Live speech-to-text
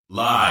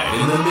Live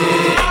in the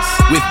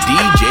mix with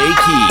DJ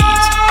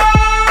Keys.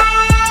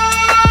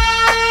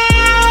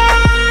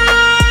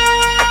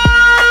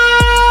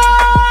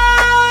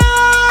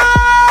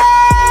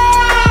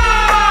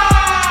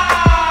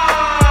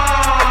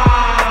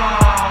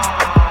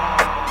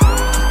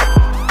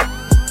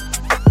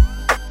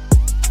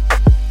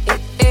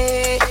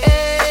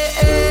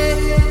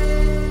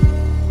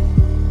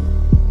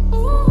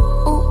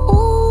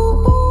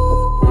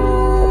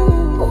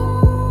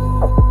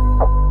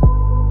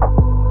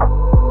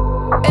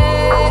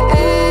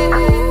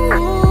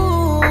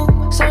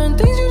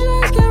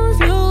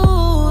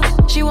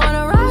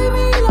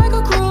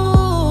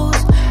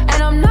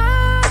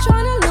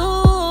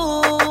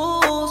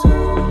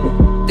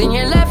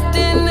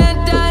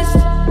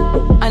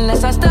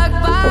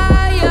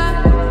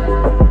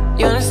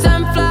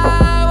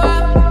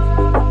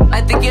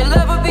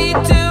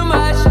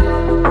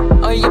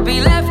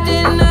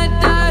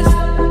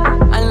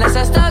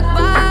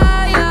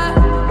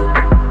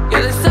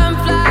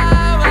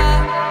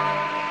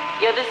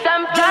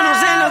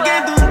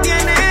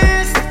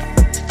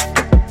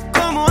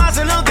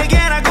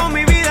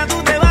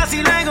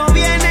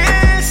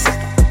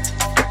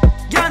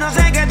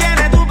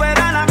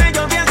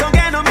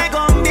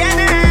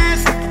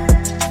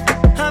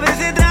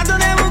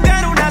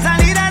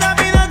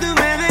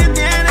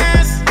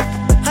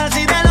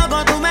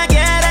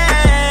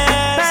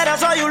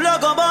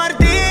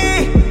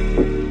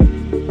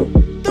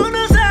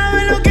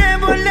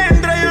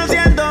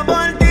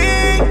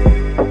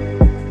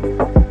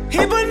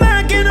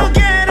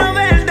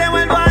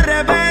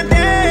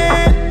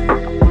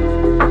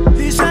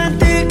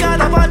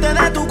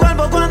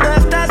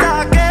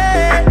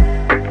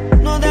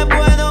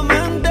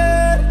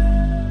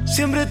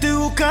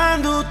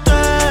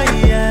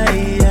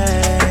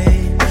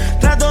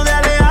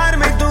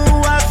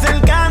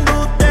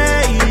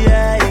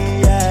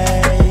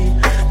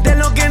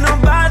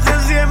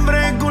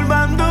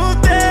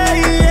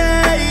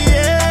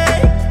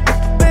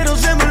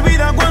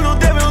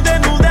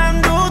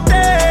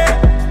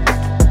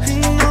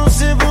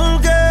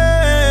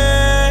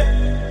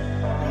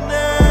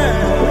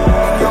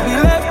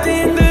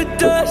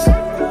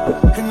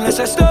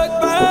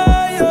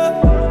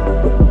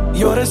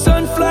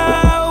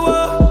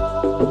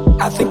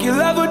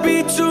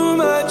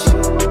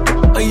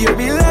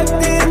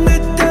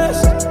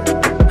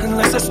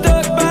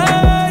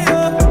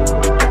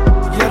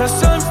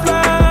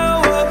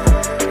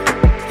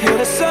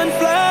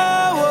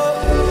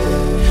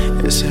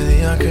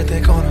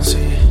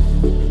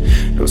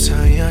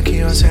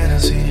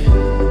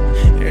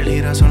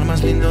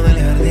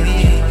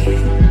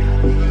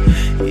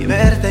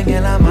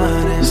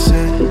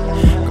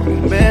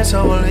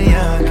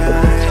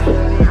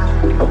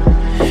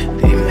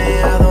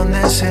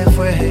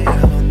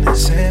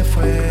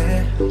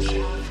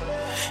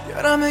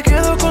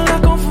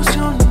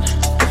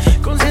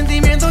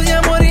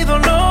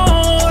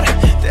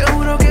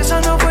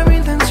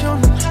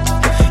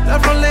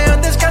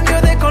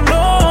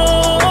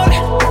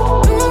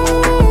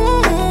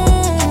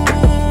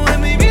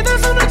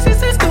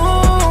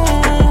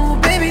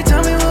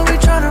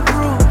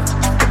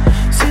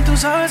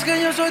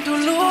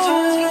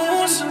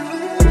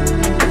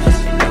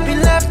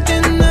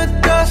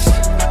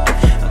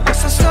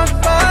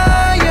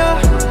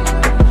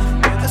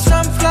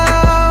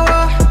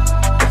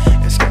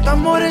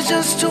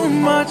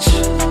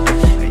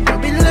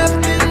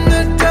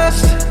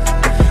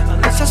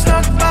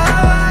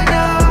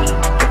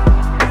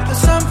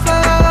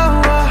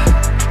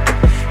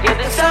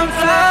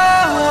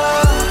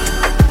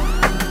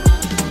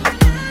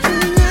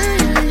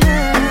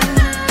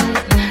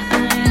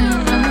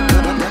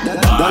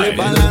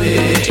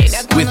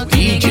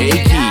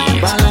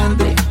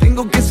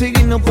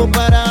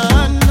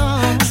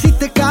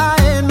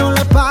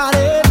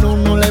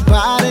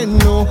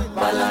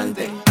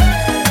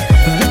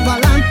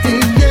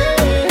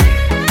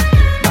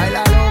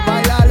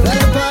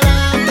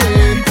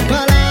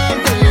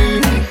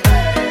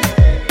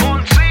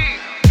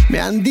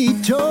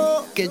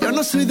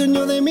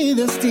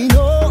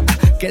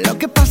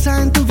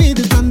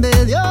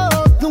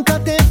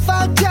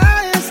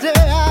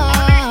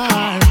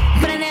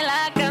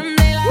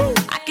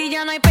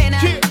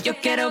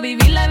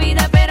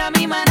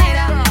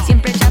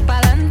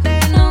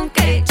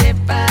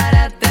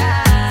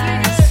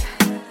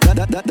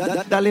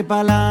 Dale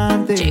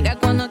pa'lante. Llega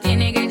cuando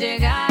tiene que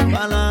llegar.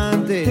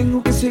 Pa'lante.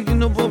 Tengo que seguir,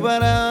 no puedo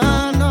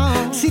parar, no.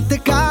 Si te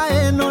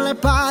caes, no le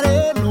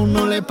pares, no,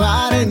 no le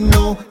pares,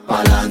 no.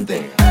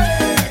 Pa'lante.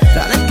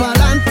 Dale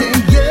pa'lante,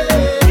 yeah.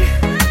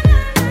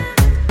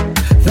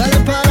 Dale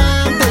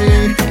pa'lante,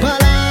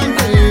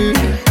 pa'lante.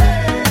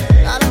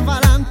 Dale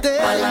pa'lante,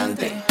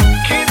 pa'lante.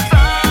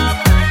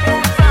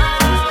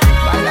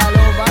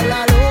 Báilalo,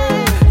 báilalo.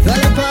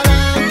 Dale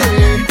pa'lante,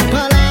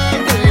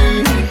 pa'lante.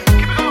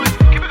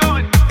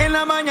 En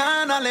la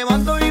mañana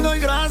levanto y doy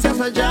gracias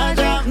a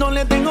Yaya. No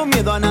le tengo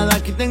miedo a nada,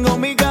 aquí tengo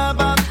mi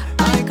capa.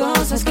 Hay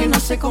cosas que no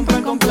se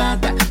compran con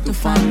plata. Tu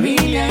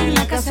familia en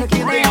la casa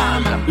que te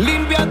ama.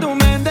 Limpia tu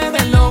mente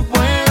de lo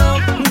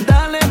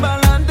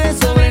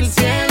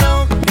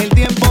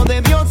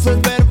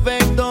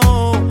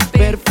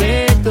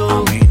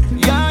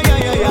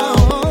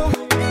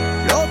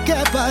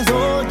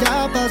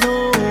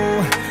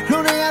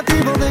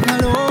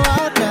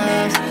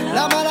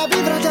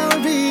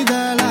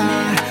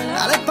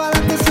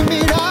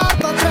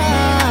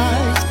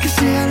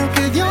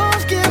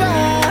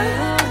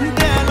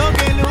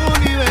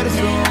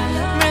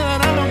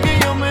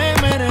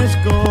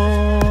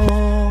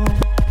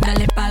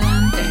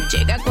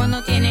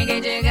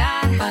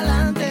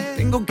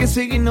que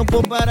seguir, no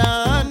puedo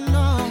parar.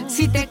 No.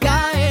 Si te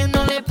caes,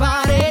 no le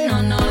pares,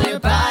 no, no le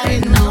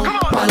pares, no.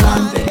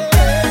 Pa'lante.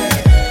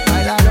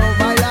 Bailalo,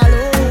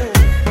 bailalo.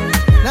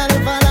 Dale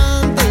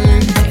pa'lante,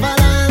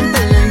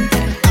 pa'lante.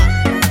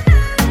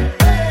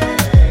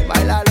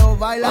 Bailalo,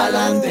 bailalo.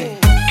 Pa'lante.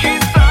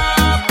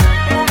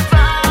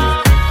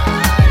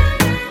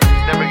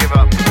 Never give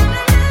up.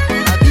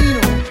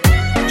 Latino.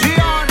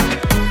 Gian,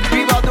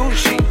 Viva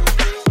Ducci,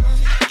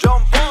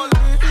 John Paul.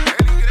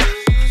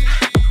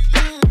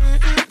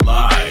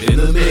 Live in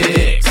the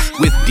mix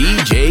with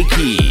DJ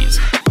Keys.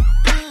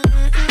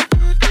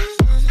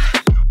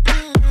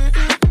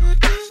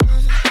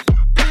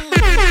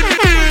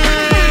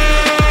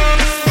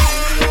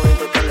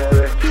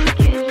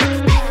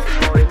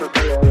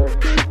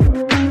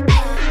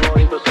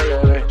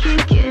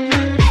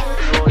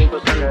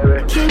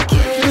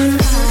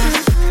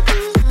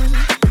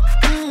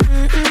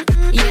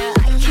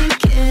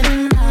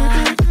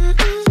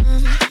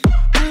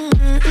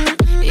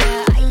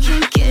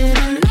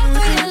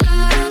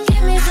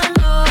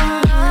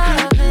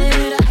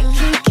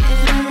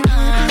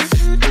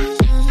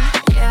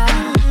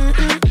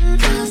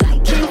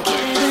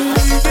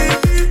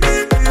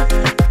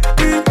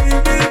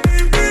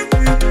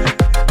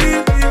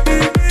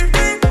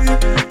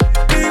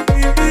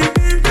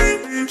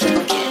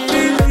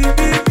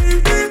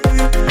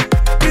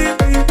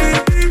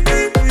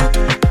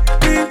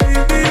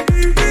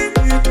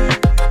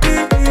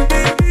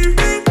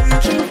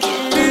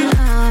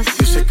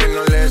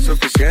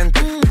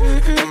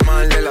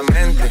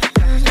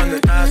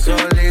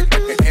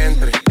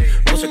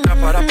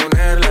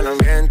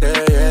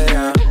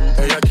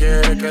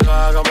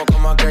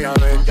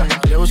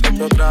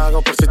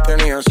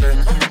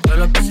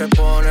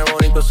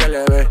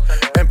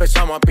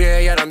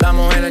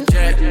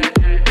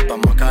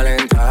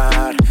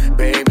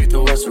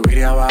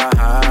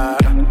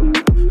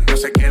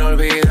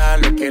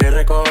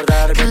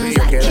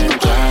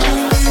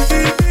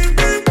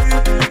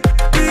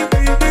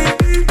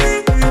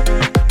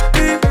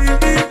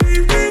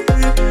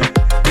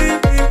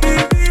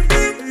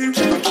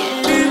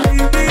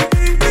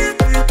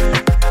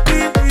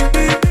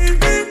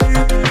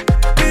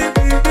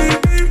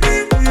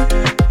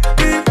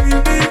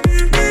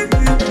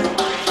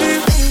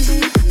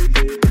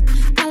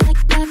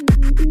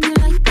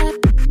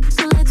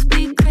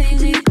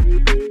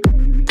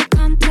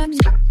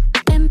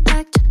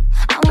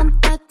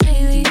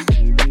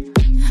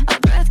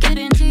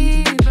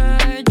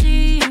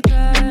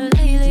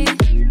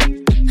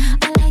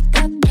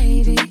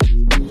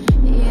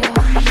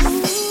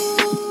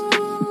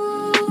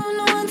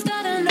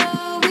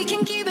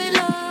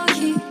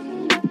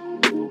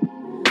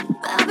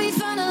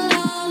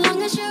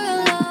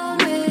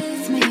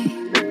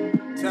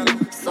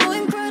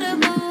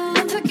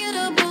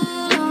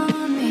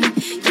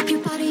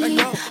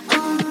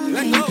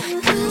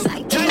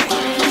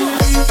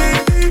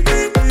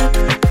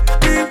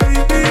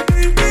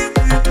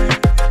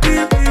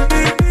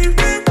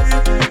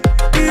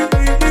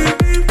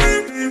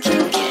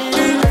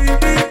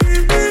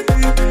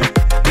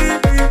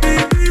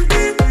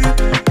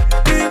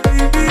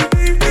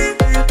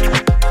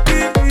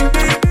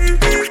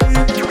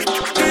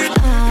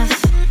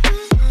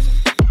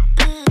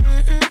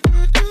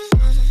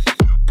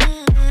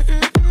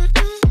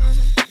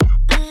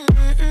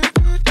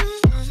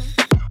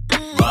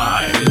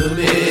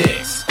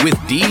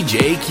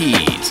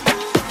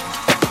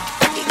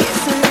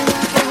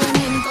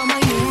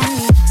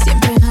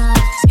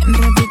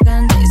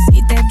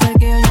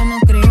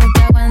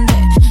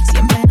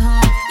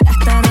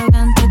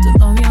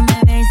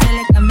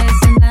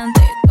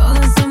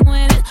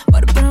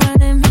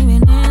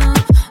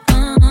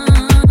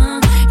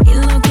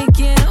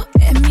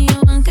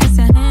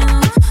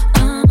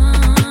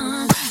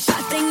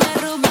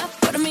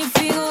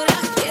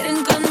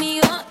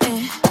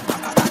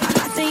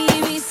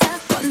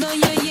 Cuando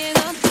yo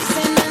llego,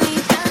 dice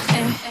nanita.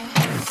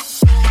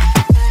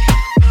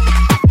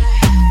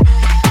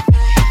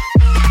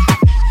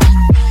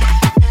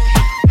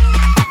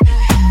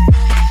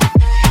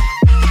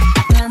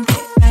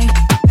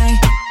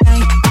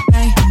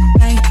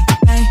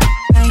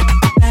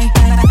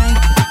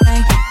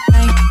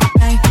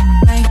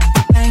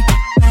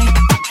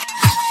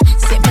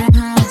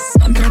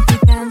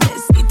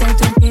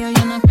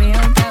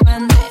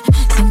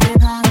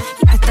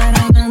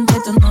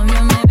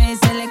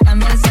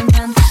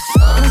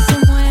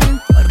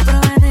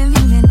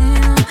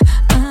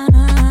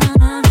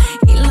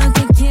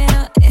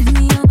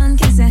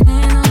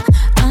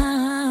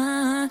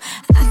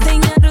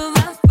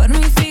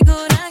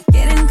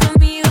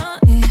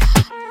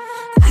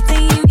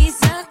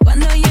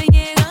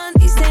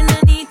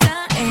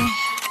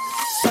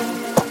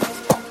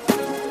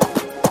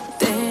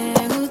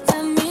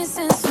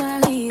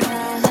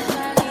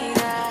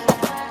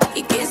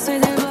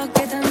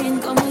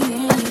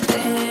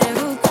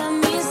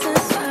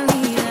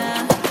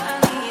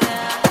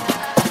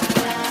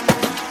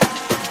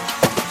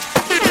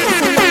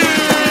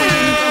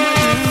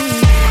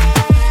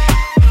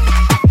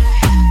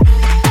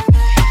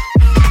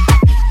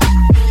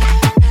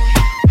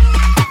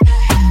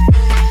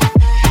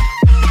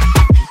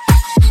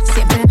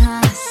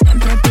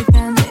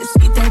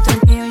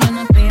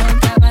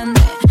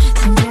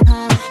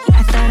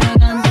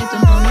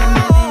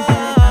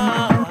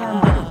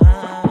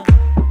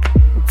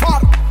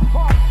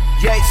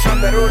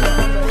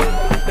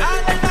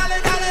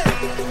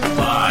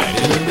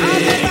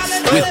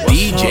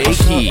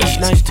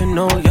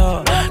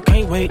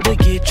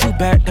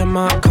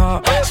 my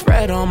car,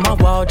 spread on my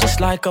wall just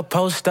like a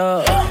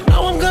poster.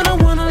 Now I'm gonna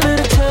wanna let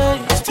it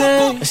taste.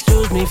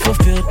 Excuse me for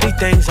filthy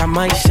things I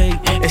might say.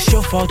 It's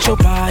your fault your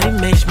body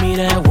makes me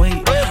that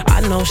way.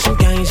 I know some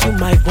games you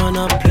might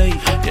wanna play.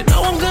 You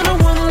know I'm gonna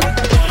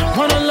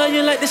wanna love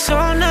you like this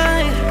all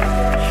night.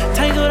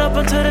 Tangled up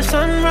until the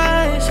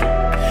sunrise.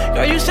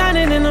 Girl, you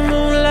shining in the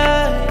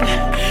moonlight.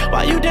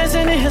 Why you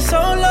dancing in here so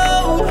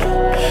low?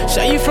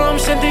 Say you from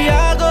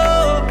Santiago.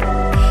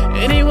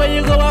 Anywhere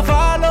you go, I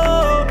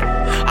follow.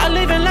 I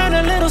live and learn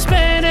a little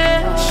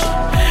Spanish.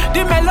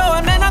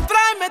 Dímelo, nena,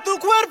 tráeme tu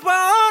cuerpo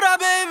ahora,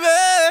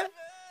 baby.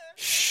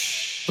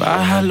 Shh.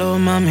 Bájalo,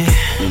 mami.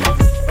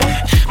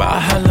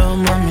 Bájalo,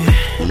 mami.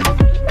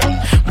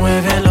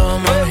 Muévelo,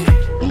 mami.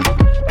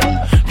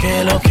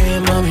 Que lo que,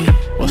 mami.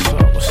 What's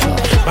up, what's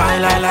up?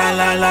 Baila, la,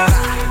 la, la.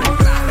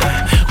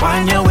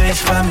 Wind your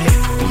waist for me.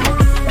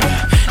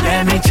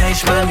 Let me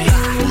taste, mami.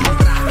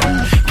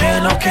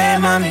 Que lo que,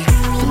 mami.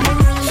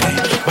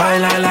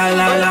 Baila, la,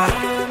 la, la.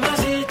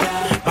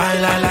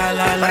 Baila, la,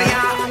 la, la.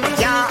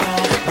 Ya,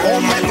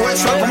 ponme tu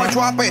eso como el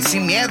chuape.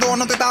 Sin miedo,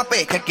 no te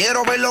tapes. Que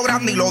quiero ver lo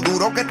grande y lo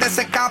duro que te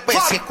se escape.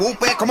 Si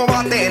escupe como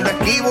bate, lo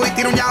esquivo y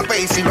tiro un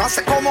yape. Y si lo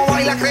hace como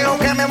baila, creo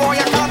que me voy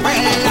a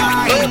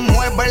capela. Y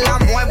muévela,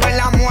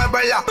 muévela,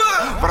 muévela.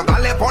 Pero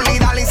dale poli,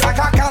 dale y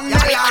saca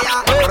candela.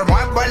 Pero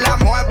muévela,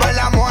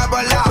 muévela,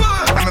 muévela.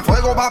 Dame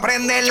fuego pa'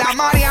 prender la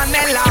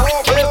Marianela.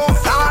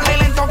 Dale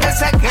lento que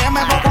se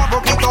queme poco a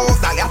poquito.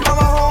 Dale hasta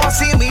abajo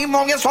así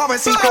mismo bien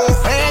suavecito.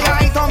 Pega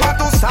y toma,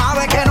 tú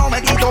sabes que no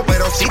me quito.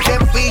 Pero si te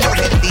pillo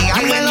de ti,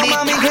 ay bendito.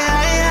 Mami, que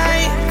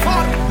hay.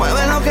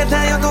 Mueve lo que te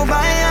dio tu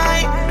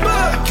bye.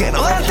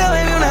 Quiero darte,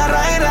 baby, una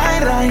ray.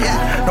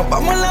 Nos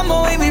vamos en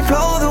Lambo, baby,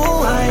 flow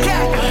Dubai.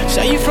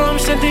 Say you from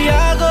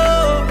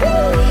Santiago.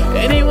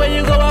 Anywhere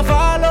you go, I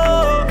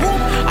follow.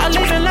 I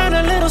live and learn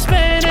a little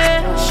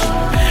Spanish.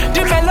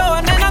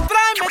 Dímelo, nena,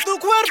 tráeme tu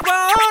cuerpo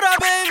ahora,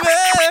 baby.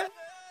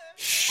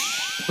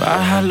 Shh.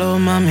 Bájalo,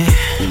 mami.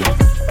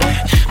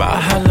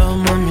 Bájalo,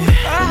 mami.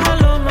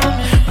 Bájalo,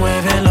 mami.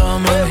 Muévelo,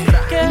 mami.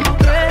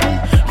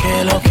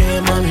 Que lo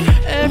que, mami.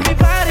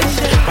 Everybody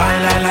say.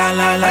 Baila, la,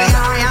 la, la.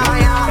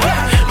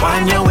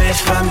 Wind your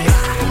waist for me.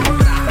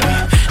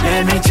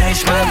 Let me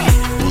taste, mami.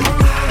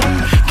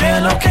 Que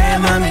lo que,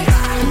 mami.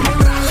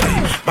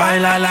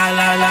 Baila, la,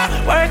 la, la.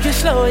 Work it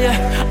slow, yeah.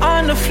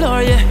 On the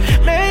floor, yeah.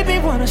 Maybe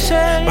wanna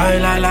say.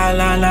 Baila, la,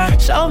 la, la.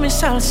 Show me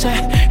salsa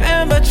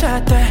and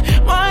bachata.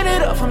 Wind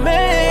it up for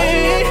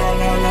me.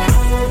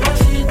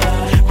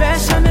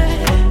 Bésame.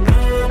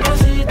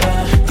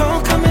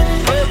 Tócame.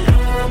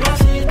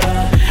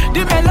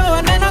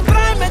 Dímelo, nena,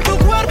 tráeme tu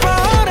cuerpo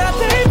ahora,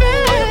 baby.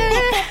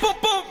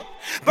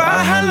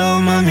 Bájalo,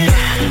 mami.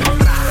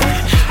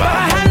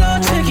 Bájalo,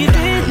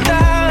 chiquitita.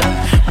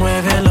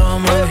 Muévelo,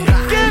 mami.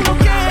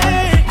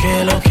 Que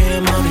lo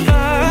que, mami.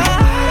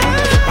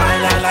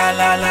 Baila, la,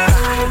 la, la.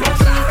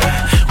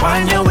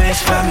 Wind your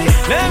waist for me.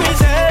 Let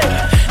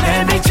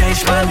me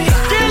taste, mami.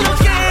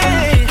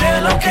 Que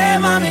lo que,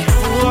 mami.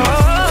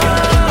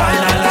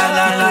 Baila, la,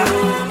 la, la.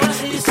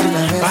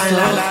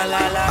 Baila, la,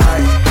 la, la.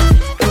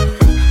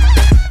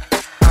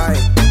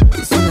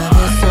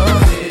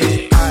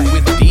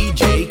 With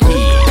DJ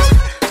Keys.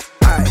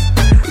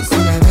 Y si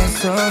la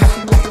beso,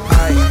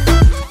 ay,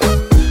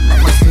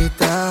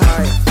 mamacita,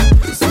 ay,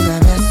 y si la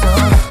beso,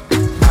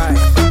 ay,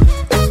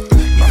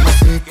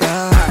 mamacita,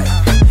 ay.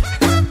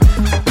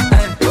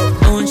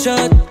 Un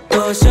shot,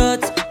 2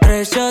 shots,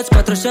 3 shots,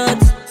 4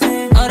 shots.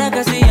 Ahora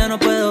casi ya no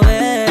puedo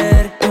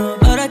ver.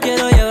 Ahora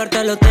quiero llevarte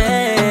al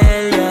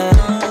hotel, yeah.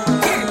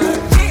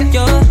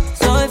 Yo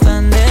soy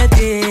fan de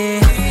ti.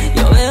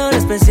 Yo veo lo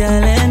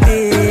especial en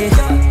ti.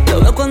 Lo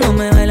veo cuando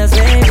me bailas,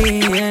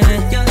 baby, yeah.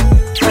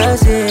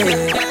 Así.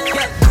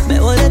 Me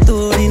voy de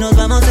tour y nos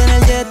vamos en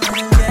el jet.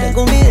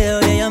 Tengo un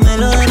video y ella me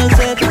lo da en el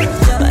set.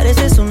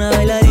 Pareces una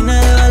bailarina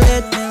de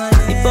ballet.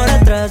 Y por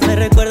atrás me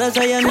recuerdas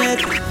a Janet.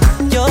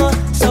 Yo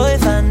soy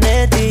fan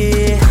de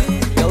ti.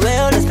 Yo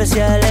veo lo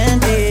especial en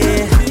ti.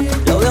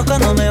 Lo veo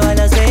cuando me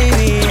bailas,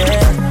 baby, yeah.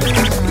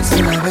 Y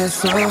si la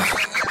beso,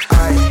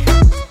 ay,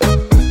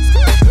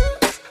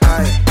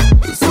 ay,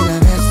 y si la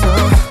beso,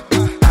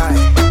 ay,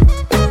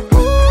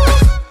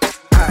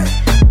 ay,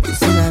 y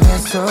si la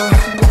beso,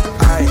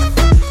 ay,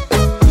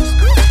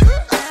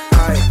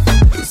 ay,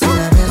 y si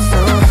la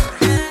beso,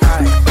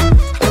 ay,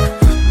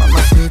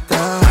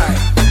 mamacita, ay.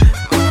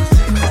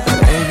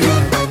 Ella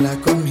baila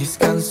con mis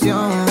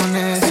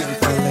canciones, sin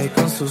falda y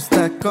con sus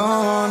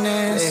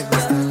tacones. Le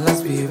gustan las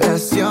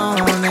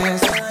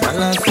vibraciones,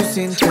 malas sus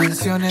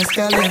intenciones,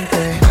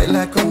 caliente.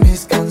 Baila con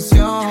mis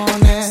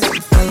canciones,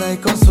 sin falda y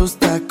con sus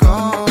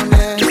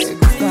tacones. Le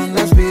gustan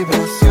las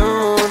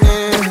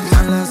vibraciones,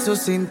 malas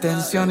sus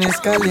intenciones,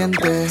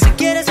 caliente. Si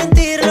quieres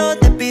sentirlo,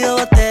 te pido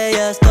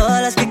botellas,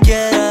 todas las que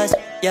quieras,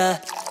 ya.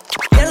 Yeah.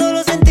 Pierdo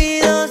los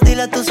sentidos,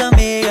 dile a tus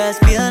amigas,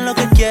 pidan lo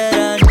que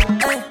quieran.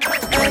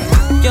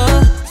 Yo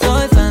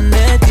soy fan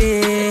de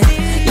ti.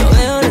 Yo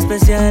veo lo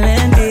especial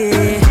en ti.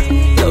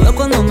 Lo veo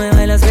cuando me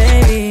bailas,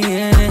 baby,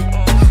 yeah.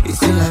 Y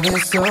si la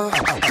beso,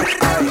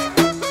 ay,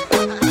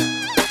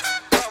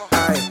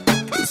 ay,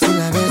 y si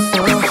la beso.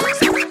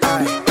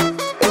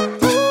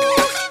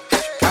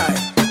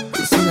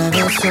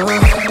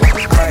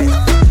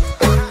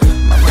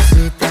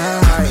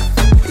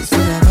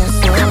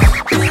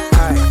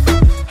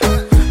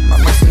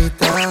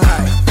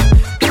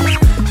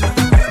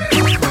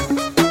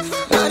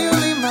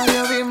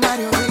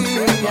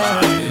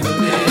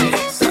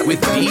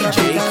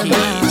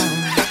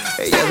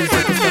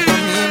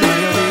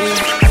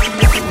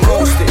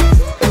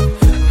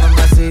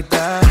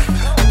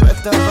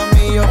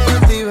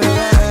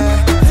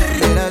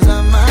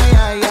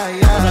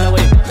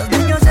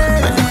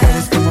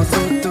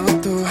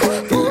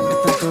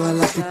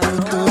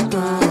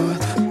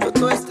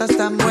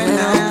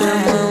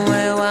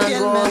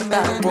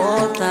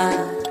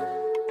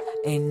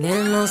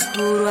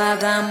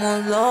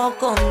 hagámoslo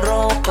con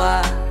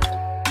ropa.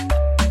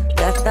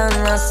 Ya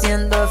están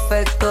haciendo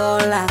efecto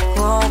las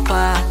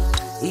copas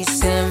y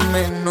se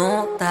me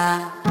nota.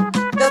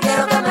 Yo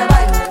quiero que me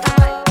bailen.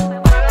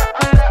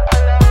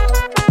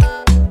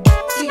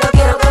 Y yo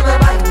quiero que me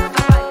bailen.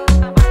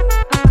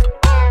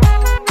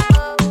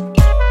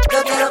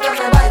 Yo quiero que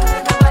me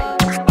bailen.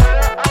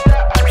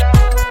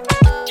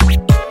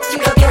 Y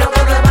yo quiero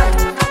que me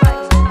bailen.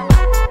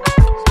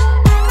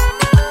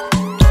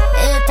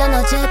 Esta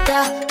noche está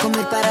como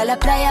ir para la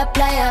playa,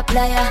 playa,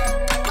 playa.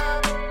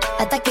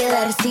 Hasta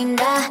quedar sin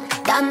nada,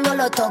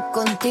 dándolo todo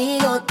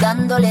contigo,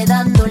 dándole,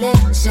 dándole.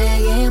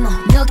 Seguimos,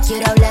 no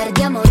quiero hablar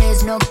de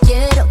amores, no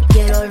quiero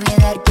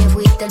olvidar que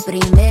fuiste el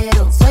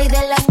primero. Soy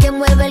de las que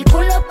mueve el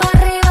culo para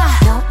arriba,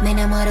 no me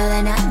enamoro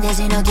de nadie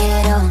si no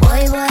quiero.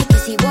 Voy, que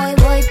si voy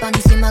pa'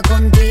 encima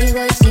contigo.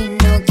 Y si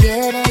no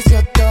quieres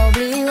yo te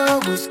obligo.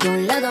 Busco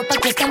un lado pa'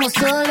 que estemos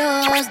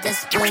solos.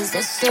 Después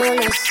de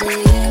solo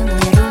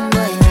seguimos rumbo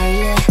y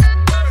baile.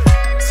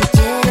 Si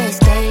quieres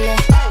baile,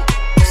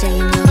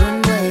 seguimos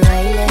rumbo y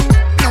baile.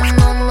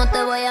 No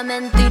te voy a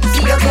mentir.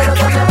 Si yo quiero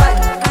que me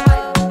bailen.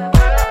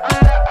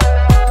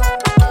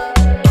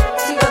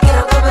 Si yo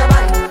quiero que me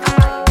bailen.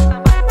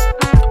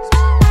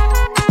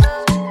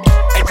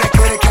 Ella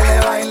quiere que le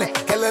baile,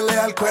 que le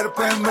lea el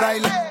cuerpo en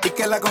braille y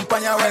que la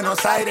acompañe a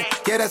Buenos Aires.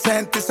 Quiere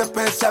sentirse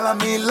especial a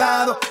mi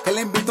lado, que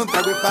le invite un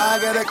trago y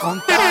pague de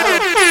contado.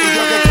 Y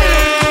yo que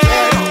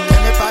quiero que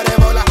me pare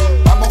bola.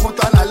 Vamos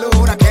junto a la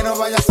luna, que no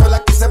vaya sola,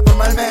 aquí se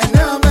forma el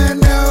meneo.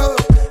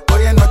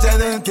 Hoy es noche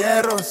de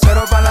entierro,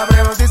 cero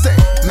palabreros, dice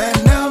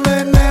meneo.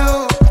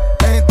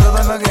 En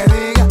todo lo que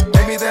diga,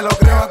 baby te lo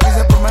creo, aquí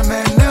se forma el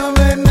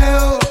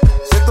meneo.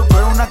 Si esto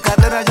fuera una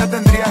carrera ya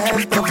tendrías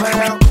el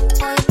trofeo.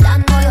 Hoy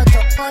dándolo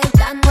todo, hoy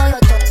dándolo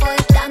todo, hoy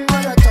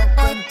dándolo todo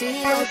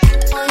contigo.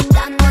 Hoy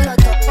dándolo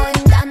todo, hoy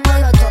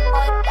dándolo todo,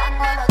 hoy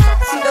dándolo todo.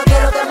 Si yo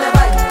quiero que me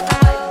bailen.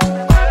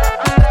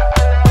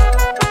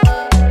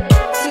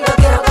 Si yo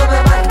quiero que me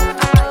bailen.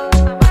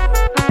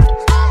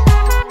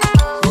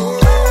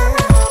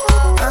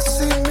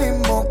 Así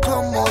mismo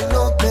como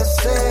lo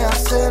desea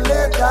se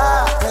le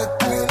da.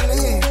 Estoy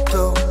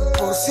listo,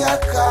 por si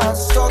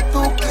acaso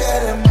tú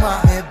quieres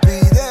más. Me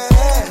pide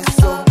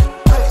eso,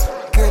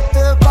 que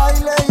te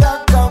baile y a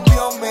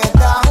cambio me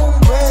da un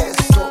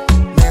beso.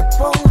 Me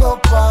pongo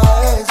pa'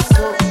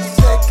 eso,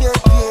 sé que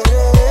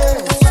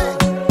quieres eso.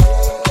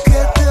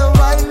 Que te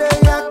baile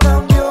y a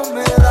cambio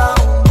me da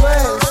un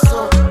beso.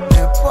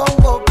 Me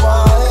pongo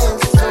pa'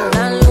 eso.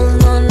 La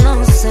luna no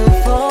se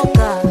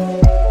enfoca.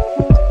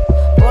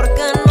 ¿Por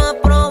qué no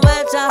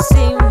aprovechas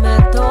si me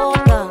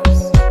tocas?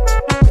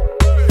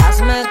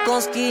 Hazme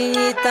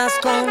cosquillitas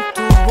con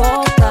tu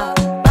boca.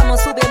 Vamos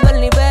subiendo el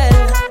nivel.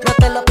 No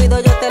te lo pido,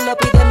 yo te lo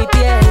pido en mi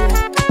piel.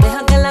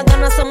 Deja que las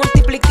ganas se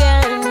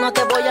multipliquen. No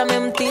te voy a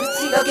mentir.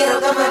 Si yo quiero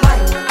que me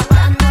bailen.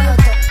 Dándolo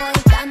todo, hoy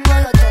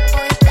dándolo todo,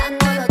 hoy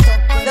dándolo todo.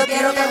 Yo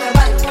quiero que me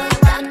bailen.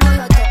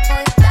 Dándolo todo,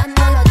 hoy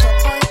dándolo todo,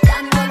 hoy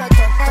dándolo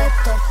todo.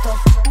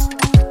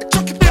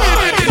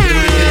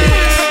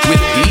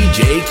 With DJ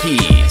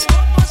Keys.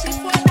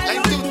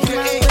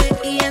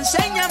 Y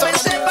enséñame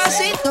ese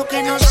pasito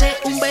que no sé,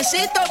 un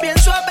besito bien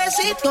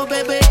suavecito,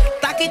 bebé.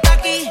 Taqui,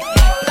 taqui,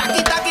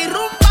 taqui, taqui,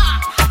 rumba.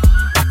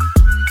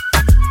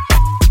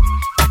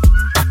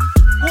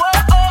 Whoa,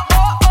 oh,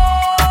 oh,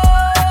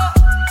 oh.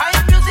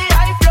 High music,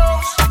 high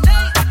flows.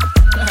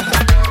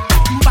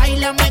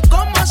 Báilame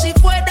como si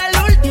fuera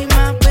la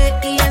última vez.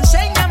 Y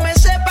enséñame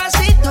ese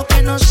pasito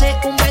que no sé,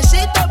 un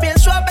besito bien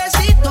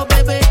suavecito,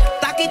 bebé.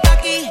 Taqui,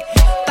 taqui,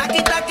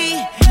 taqui, taqui,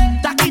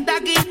 taqui,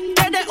 taqui.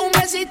 ¿Quieres un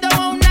besito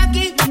o un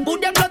aquí?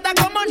 Booty explota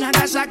como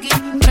Nagasaki.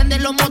 Prende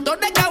los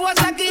motores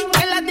Kawasaki.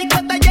 En la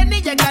discota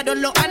Jenny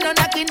llegaron los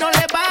Anunnaki. No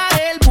le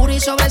baje, el booty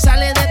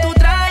sobresale de tu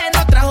traje.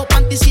 No trajo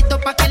panticito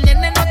pa' que el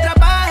nene no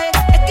trabaje.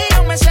 Es que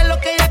yo me sé lo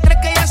que ella cree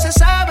que ya se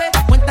sabe.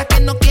 Cuenta que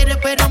no quiere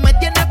pero me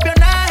tiene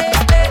espionaje.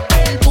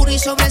 El booty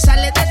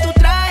sobresale de tu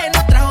traje.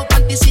 No trajo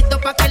panticito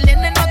pa' que el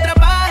nene no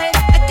trabaje.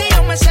 Es que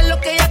yo me sé lo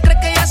que ella cree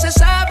que ya se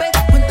sabe.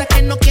 Cuenta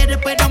que no quiere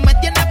pero me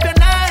tiene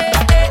espionaje.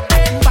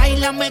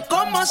 Báilame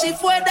como si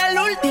fuera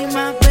la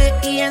última vez.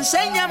 Y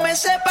enséñame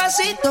ese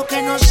pasito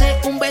que no sé,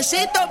 un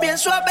besito bien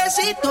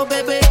suavecito,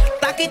 bebé.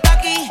 Taqui,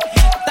 taqui,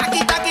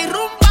 taqui, taqui,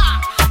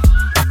 rumba.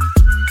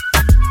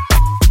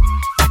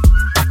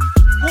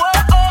 Whoa,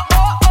 oh,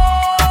 oh,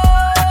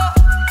 oh.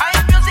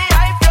 High music,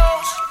 high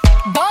flows.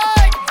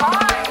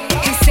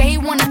 He say he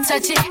wanna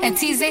touch it and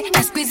tease it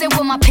and squeeze it.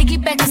 When my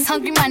piggyback is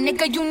hungry, my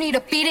nigga, you need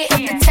to feed it.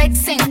 If the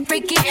text ain't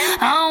freaky,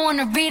 I don't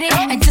wanna read it.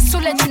 And just to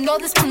let you know,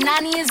 this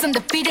Punani is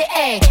undefeated.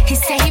 Ayy, he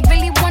said he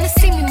really wanna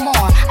see me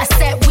more. I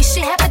said we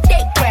should have a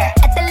date where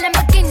at the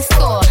Lamborghini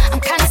store. I'm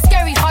kinda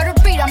scary, hard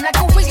to read, I'm like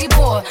a Ouija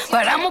board,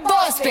 but I'm a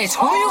boss bitch.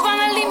 Who you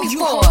gonna leave me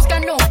for?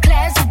 Got no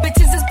class, you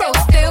bitches is broke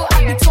still.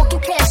 I be talking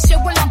cash shit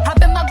while I'm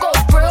popping my gold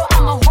grill.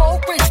 I'm a whole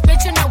rich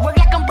bitch and I work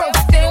like I'm broke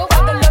still.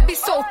 All the love be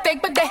so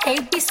fake, but the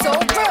hate be so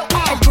real.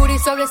 El booty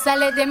sobresale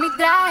sale de mi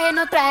traje.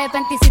 No traje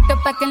panticito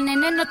pa' que el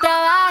nene no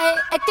trabaje.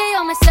 Es que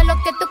yo me sé lo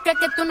que tú crees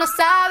que tú no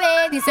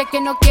sabes. Dice que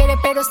no quiere,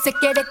 pero se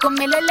quiere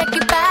comerle el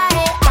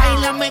equipaje.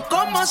 Báilame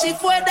como si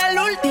fuera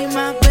la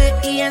última vez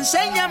y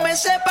enséñame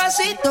ese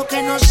pasito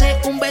que no sé,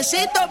 un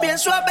besito bien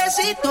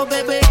suavecito,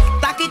 bebé.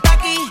 Taqui,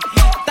 taqui,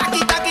 taqui,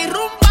 taqui,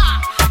 rumba.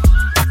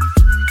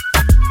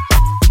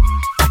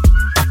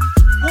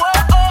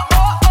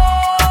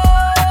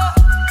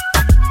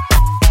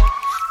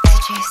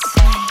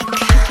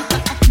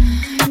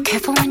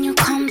 Careful when you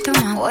come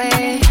through my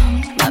way.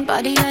 My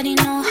body already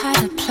know how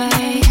to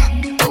play.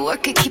 But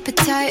work it, keep it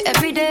tight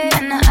every day.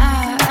 And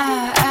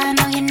I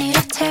know you need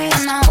a taste.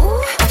 And now,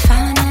 ooh, I'm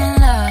falling in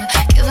love.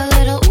 Give a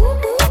little ooh,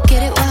 ooh,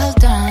 get it well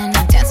done.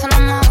 Dancing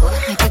on my ooh,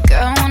 make a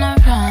girl wanna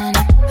run.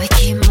 We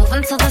keep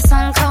moving till the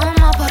sun come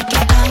up. Porque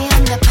I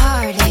am the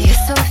party.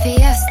 It's a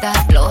fiesta.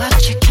 Blow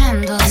out your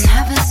candles and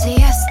have a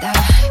siesta.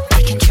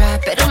 We can try,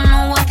 but don't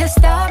know what can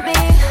stop me.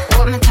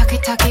 What my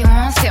talkie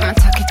wants, yeah, my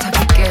talkie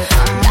get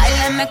on.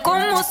 Dáleme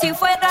como si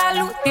fuera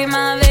la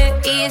última vez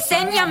y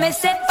enséñame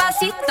ese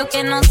pasito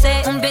que no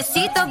sé, un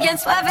besito bien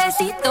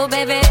suavecito,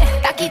 bebé.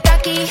 Taqui,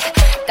 taqui,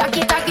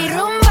 taqui, taqui,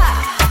 rumba.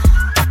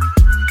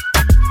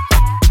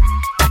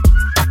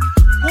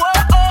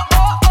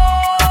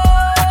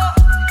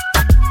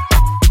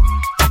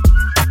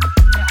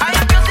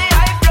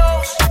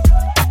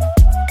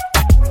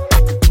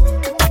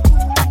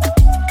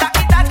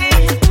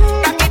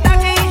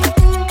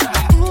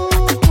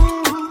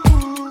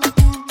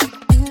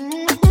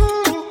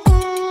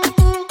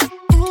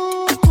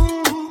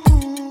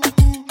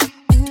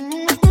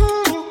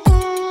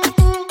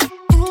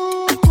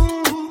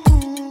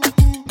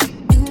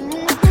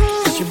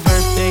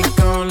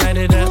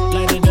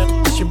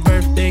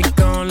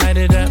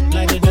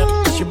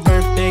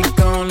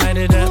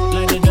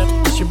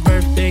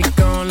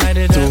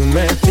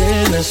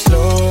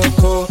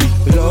 Loco,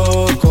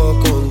 loco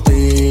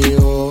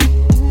contigo.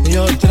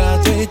 Yo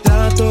trato y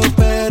trato,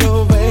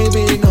 pero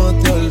baby no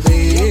te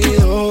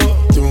olvido.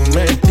 Tú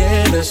me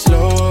tienes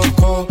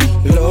loco,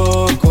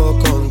 loco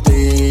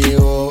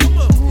contigo.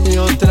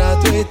 Yo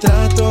trato y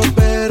trato,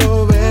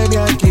 pero baby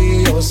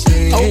aquí yo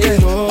sigo.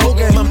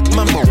 Okay.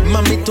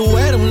 Mami, tú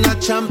eres una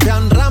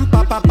champion,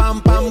 rampa, pa,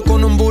 pam, pam,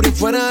 con un booty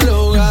fuera del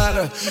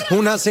hogar.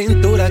 Una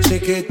cintura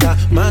chiquita,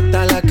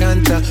 mata la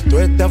cancha, tú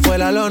estás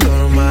fuera lo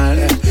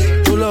normal.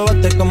 Tú lo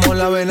bates como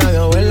la vena de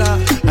abuela.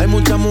 Hay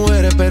muchas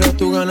mujeres, pero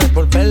tú ganas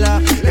por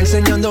pela.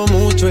 Enseñando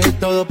mucho y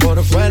todo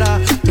por fuera.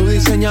 Tu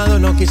diseñado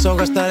no quiso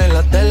gastar en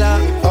la tela.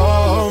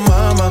 Oh,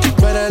 mama,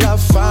 tú eres la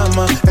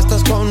fama.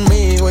 Estás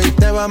conmigo y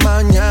te va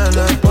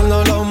mañana.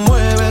 Cuando lo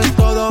mueves,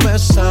 todo me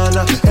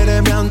sana.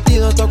 Eres mi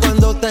antídoto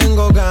cuando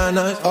tengo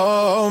ganas.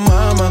 Oh,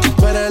 mama,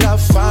 tú eres la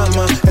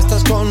fama.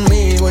 Estás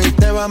conmigo y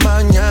te va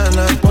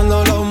mañana.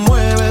 Cuando lo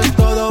mueves,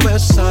 todo me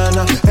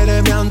sana.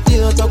 Eres mi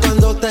antídoto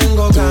cuando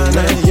tengo ganas.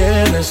 Tú me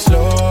tienes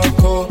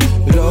loco,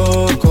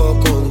 loco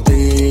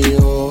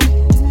contigo.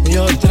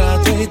 Yo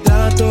trato y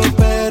trato,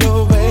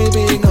 pero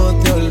baby no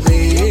te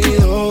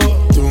olvido.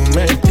 Tú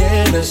me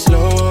tienes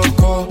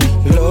loco,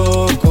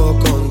 loco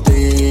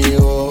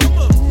contigo.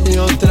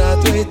 Yo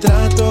trato y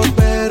trato,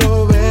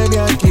 pero baby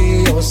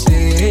aquí yo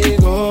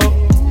sigo.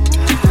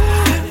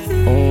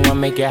 Oh, I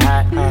make it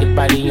hot, your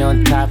body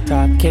on top,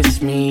 top.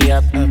 Kiss me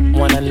up,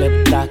 wanna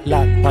lip lock,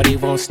 lock. Party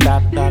won't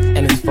stop, and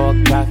it's 4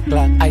 o'clock,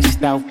 clock.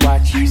 Iced out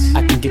watch,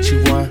 I can get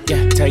you one.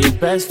 Yeah, tell your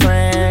best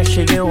friend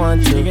she get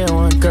one too.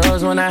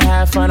 Girls when I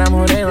have fun, I'm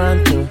who they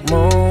run to.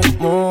 Move,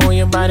 move,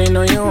 your body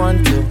know you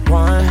want to.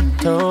 1,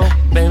 2,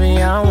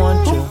 baby I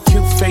want you.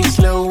 Cute face,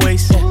 little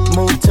waist,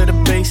 move to the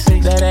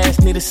basics. That ass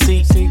need a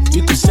seat,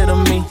 you can sit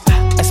on me.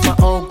 That's my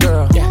old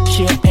girl, yeah,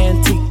 she an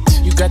antique.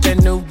 You got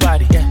that new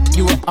body, yeah,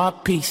 you an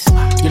art piece.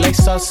 You like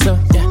salsa,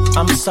 yeah,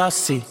 I'm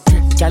saucy.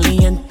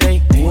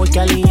 Caliente, muy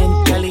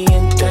caliente,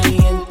 caliente,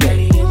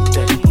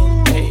 caliente,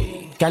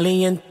 caliente,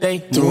 caliente.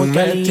 Tú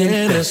me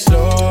tienes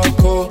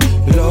loco,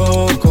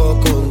 loco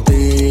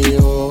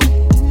contigo.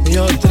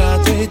 Yo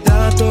trato y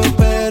trato,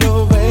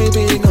 pero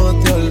baby no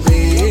te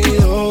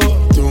olvido.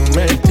 Tú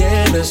me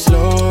tienes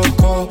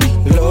loco,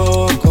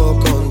 loco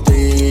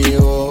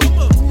contigo.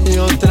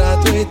 Yo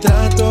trato y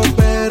trato,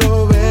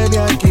 pero baby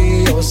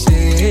aquí yo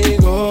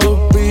sigo. Tú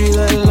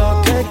pides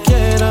lo que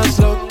quieras,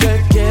 lo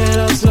que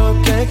quieras,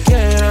 lo que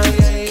quieras.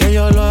 Que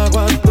yo lo hago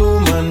a tu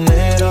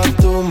manera, a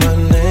tu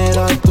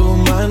manera, a tu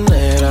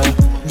manera.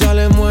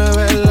 Dale,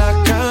 mueve la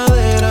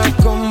cadera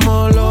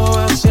como lo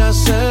hace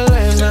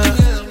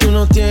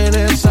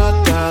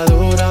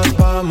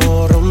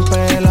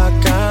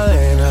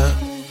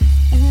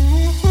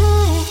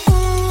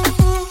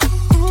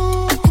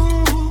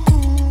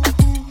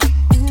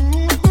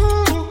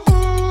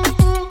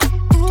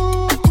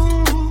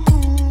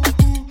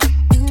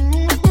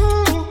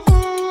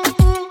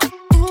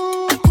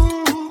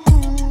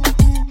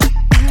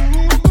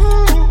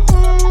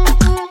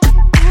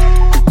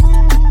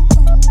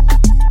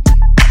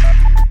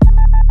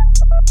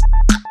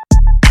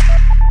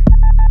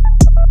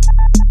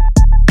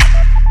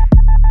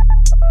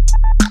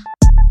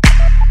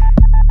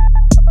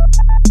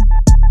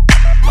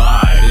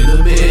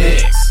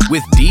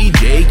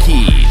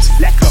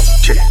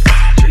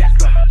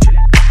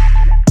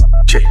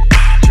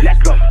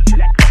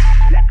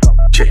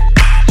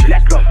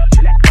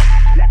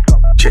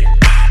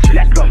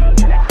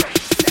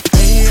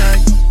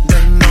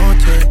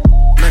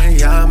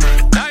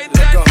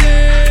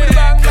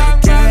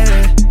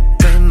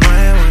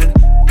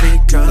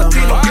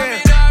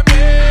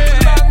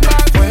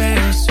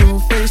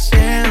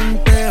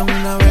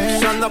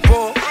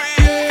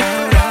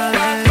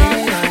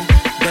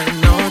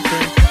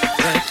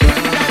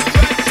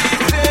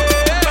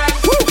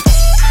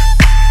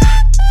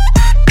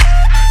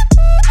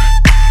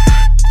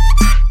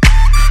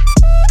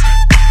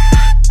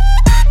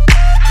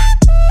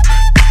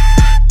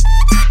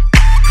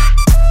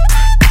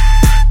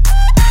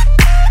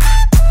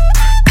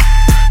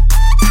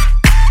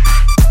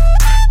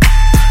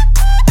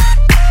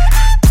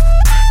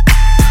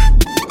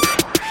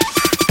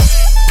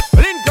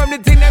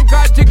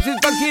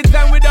kids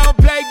and we don't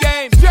play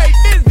games. Straight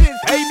business,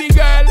 baby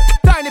girl.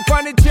 Tiny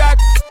funny track,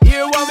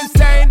 hear what me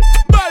saying.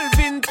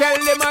 Balvin, tell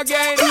them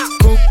again.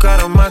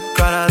 Buscaron más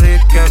cara de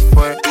que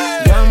fue.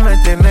 Ya me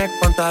tienes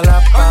contra la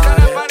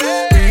pared.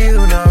 Pide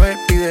una vez,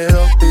 pide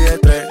dos, pide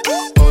tres.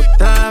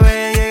 Otra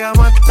vez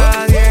llegamos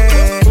hasta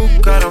 10.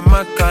 Buscaron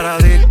más cara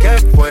de que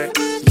fue.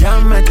 Ya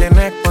me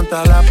tienes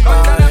contra la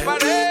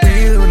pared.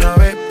 Pide una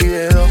vez,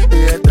 pide dos,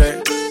 pide tres.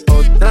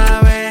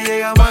 Otra vez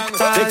llegamos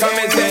hasta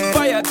 10.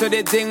 To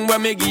the thing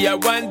when me give her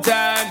one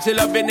time. She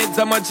loving it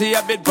so much she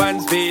have it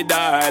pants feed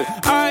all.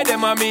 I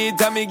dem a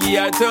meet and me give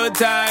her 2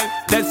 times.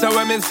 That's how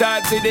when me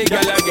start see the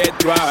girl I get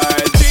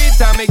wild. 3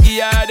 times me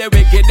give her the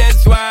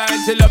wickedest one.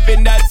 She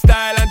loving that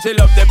style and she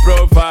love the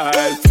profile.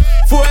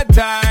 4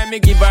 times me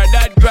give her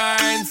that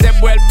grind. Say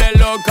well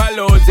below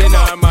colors in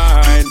her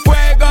mind.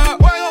 Fuego,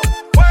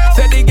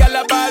 say the girl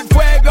about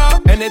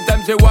fuego.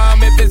 Anytime she want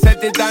me to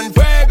set it on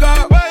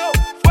fuego.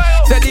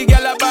 Say the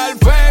girl about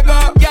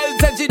fuego. Girl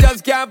said she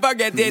just can't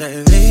forget it.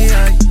 De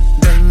día y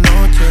de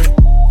noche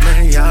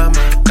me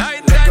llama.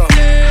 Night and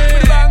day,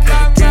 bang,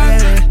 bang,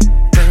 bang.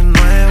 De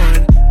nuevo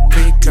en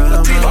mi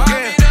cama.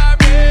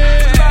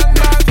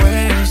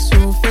 Fue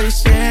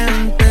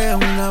suficiente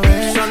una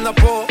vez. Ahora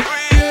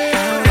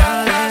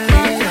de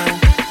día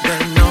y de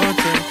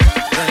noche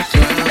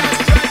reclama.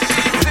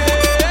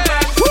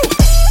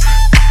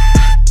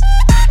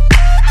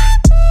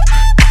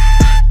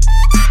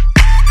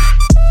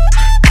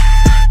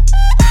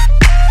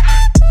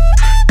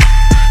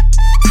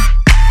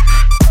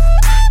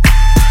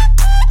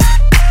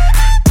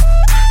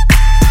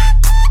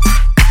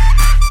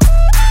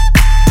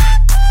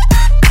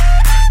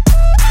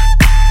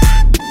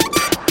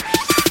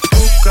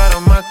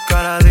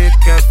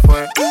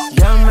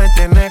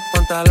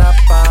 La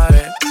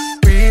pared.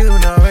 Pide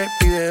una vez,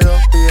 pide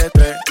dos, pide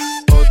tres.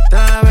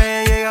 Otra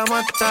vez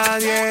llegamos hasta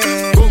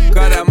 10.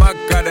 Buscara más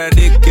cara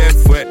de que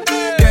fue.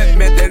 Que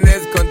me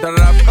tenés contra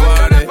la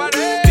pared.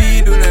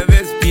 Pide una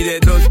vez, pide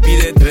dos,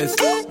 pide tres.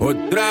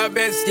 Otra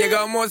vez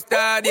llegamos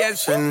hasta 10.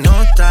 Se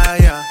nota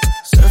ya,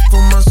 se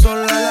fuma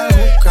sola la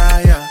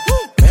juca ya.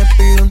 Me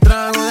pide un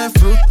trago de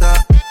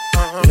fruta.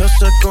 Yo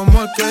sé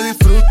cómo es que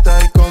disfruta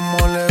y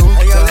cómo le gusta.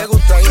 A ella le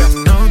gusta ya. Se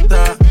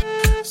nota,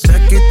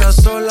 se quita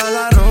sola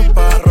la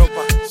ropa.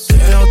 Si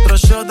otro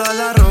shot a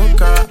la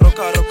roca.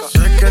 Sé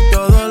que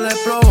todo le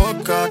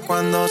provoca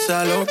cuando se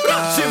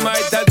aloca. She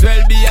might as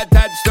well be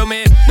attached to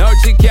me. Now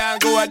she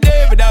can't go a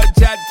day without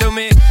chat to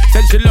me.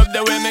 Said she love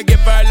the way me give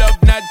her love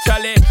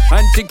naturally.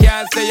 And she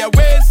can't say a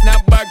way,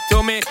 snap back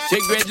to me. She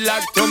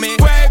gridlock to me.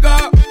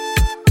 Fuego.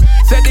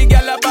 Say the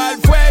girl about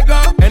fuego.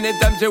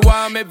 Anytime she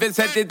want me, fi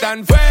set it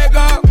on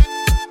fuego.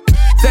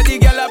 Say the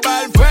girl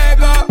about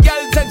fuego.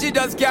 Girl said she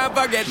just can't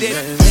forget it.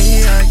 De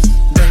día y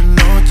de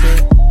noche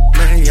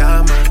me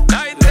llama.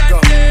 Night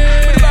and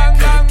day, bang,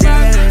 bang,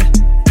 bang.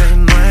 De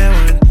nuevo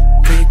en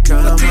mi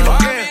cama.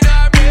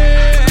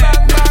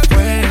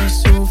 Fue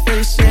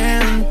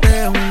suficiente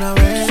una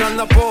vez.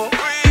 Ahora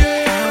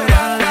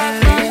de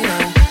día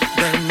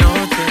y de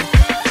noche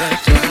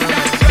reclama.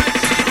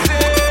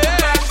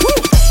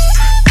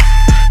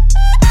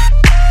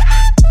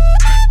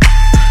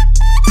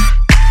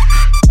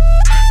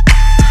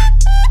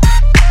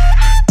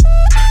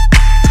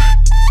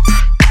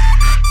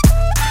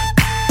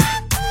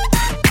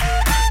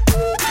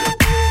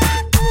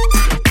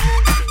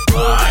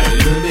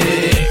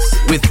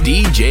 With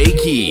DJ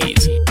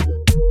Keys.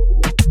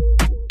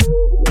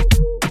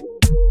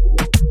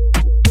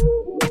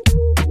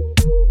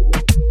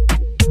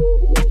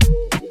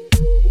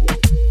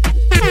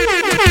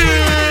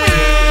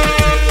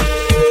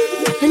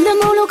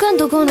 Andamos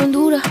bloqueando con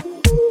Honduras.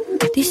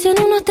 Dicen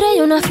una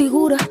estrella, una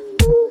figura.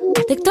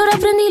 De Héctor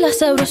aprendí la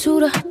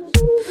sabrosura.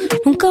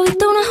 Nunca he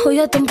visto una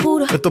joya tan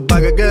pura. Esto es pa'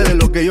 que quede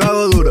lo que yo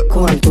hago dura.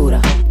 Con altura.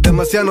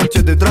 Demasiadas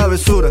noches de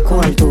travesura.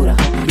 Con altura.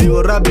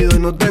 Vivo rápido y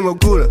no tengo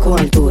cura. Con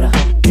altura.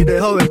 Y de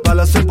joven pa'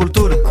 la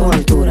sepultura. Con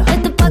altura.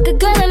 Esto es pa' que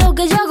quede lo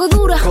que yo hago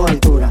dura. Con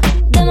altura.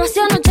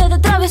 Demasiadas noches de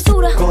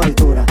travesura. Con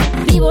altura.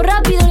 Vivo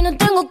rápido y no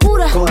tengo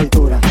cura. Con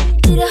altura.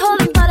 Y de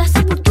joven pa' la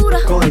sepultura.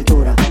 Con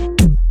altura.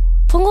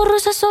 Pongo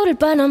rosas sobre el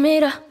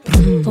Panamera.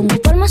 Pongo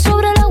palmas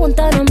sobre la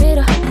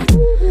Guantanamera.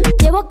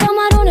 Llevo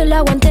camarones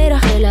la guantera.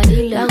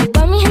 Hago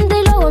pa' mi gente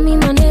y lo hago a mi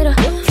manera.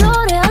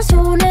 Flores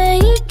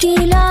azules y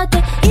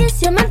quilates. Y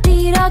si es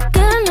mentira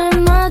que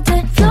me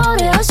mate.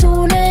 Flores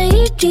azules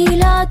y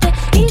quilates.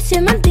 Y si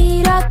es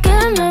mentira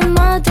que me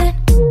mate.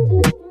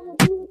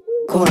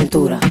 Con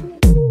altura.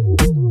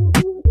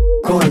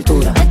 Con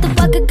altura. Esto es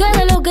pa' que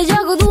quede lo que yo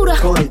hago dura.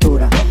 Con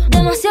altura.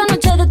 Demasiadas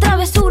noches de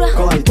travesura.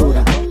 Con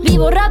altura.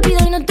 Vivo rápido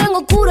y no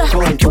tengo cura.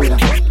 Con altura.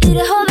 Y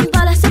de joven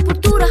pa' la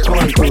sepultura. Con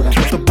altura.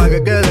 Esto es pa'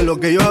 que quede lo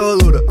que yo hago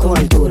dura. Con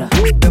altura.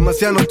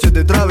 Demasiadas noches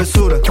de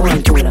travesura. Con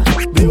altura.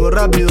 Vivo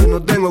rápido y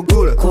no tengo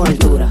cura. Con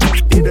altura.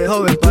 Y de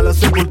joven pa' la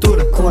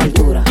sepultura. Con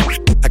altura.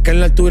 Acá en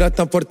la altura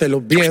están fuertes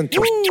los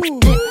vientos.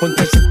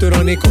 Ponte el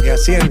cinturón y coge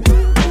asiento.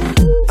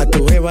 A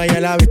tu jeva y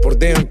al ave por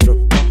dentro.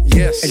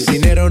 Yes. El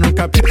dinero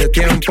nunca pierde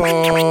tiempo.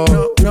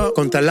 No.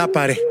 Contra la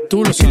pared.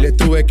 Tú no. Si le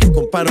tuve que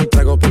comprar un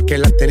trago porque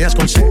la tenías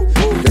con sed.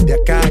 Desde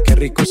acá, qué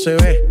rico se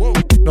ve.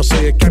 No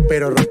sé de qué,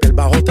 pero rompe el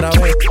bajo otra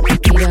vez.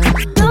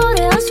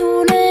 Flores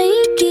azules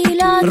y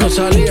quilates.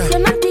 Rosalía. Dice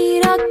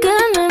mentira que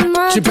me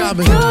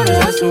maten.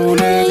 Flores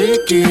azules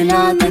y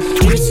quilates.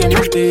 Dice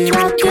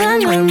mentira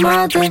que me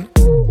maten.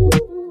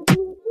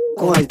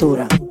 Con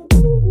altura.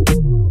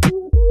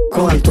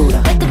 Con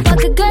altura. Esto es pa'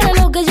 que quede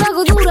lo que yo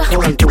hago dura.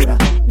 Con altura.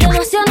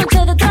 Demasiadas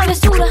noches de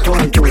travesura. Con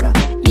altura.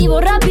 Vivo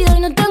rápido y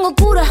no tengo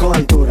cura. Con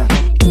altura.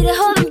 Y de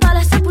joven para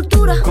la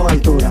sepultura. Con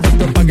altura.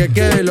 Esto es pa' que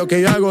quede lo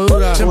que yo hago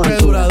dura. Siempre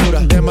dura.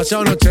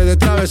 Demasiadas noches de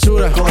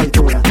travesura. Con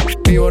altura.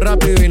 Vivo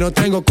rápido y no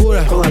tengo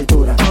cura. Con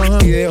altura.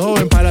 Y de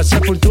joven para la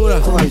sepultura.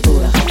 Con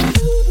altura.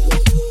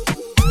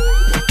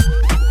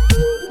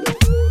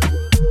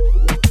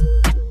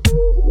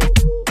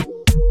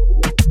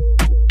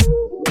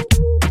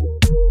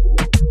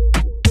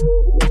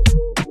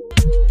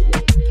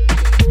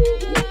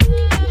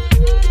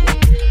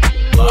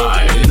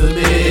 Live in the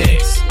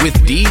mix with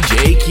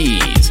DJ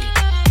Keys.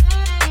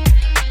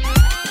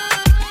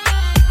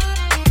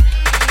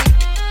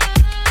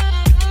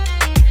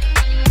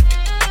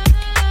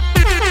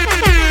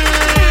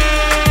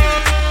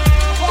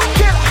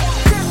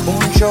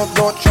 Un shot,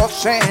 dos shots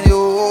se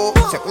dio.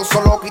 Se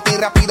puso loquito y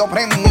rápido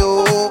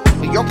prendió.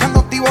 Y yo que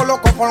ando activo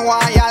loco por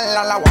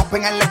guayarla. La guapa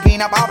en la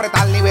esquina pa'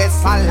 apretarla y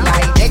besarla.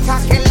 Y deja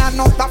que la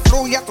nota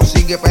fluya. Tú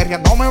sigue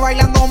perreándome,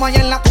 bailando más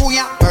en la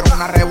tuya. Pero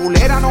una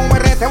rebulera no me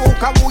rete,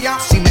 busca bulla.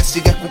 Si me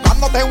sigues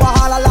buscando te voy a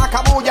jalar la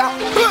cabulla.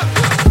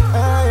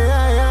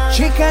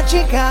 Chica,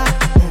 chica,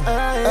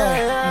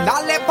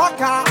 dale pa'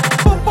 acá.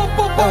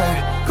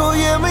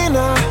 Oye,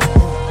 mina,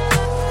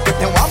 que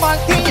te voy a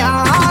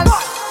martillar.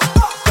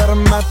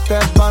 Permette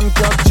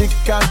banco,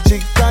 chica,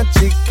 chica,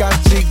 chica,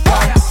 chica.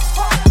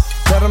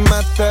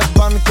 Permette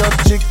banco,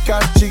 chica,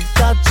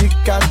 chica,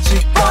 chica,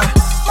 chica.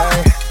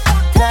 Ey.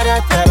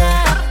 Tere, tere,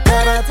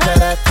 tere,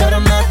 tere,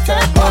 permette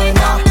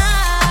boina.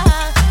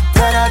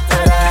 Tere,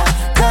 tere,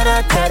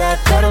 tere, tere,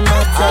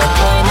 permette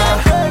boina.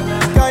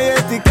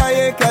 Calle,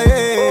 calle,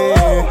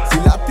 calle. Si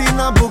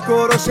latina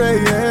bucoro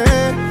sheye.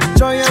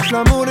 Joy and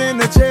glamour in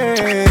the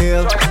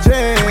jail,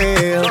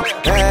 jail.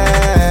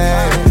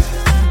 Ey.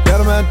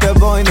 Permette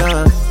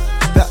boina,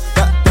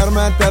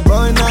 permette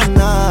boina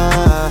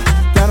na,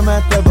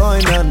 permette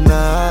boina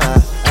na.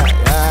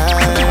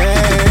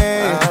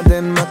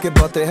 Den maak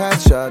botte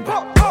headshot,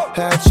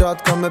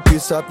 headshot kom me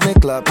piece up ne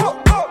club.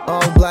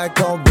 All black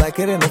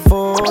it in the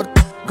Ford.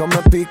 Kom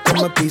me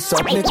piece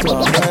up ne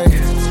club.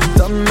 Hey,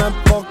 dan me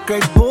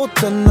pocket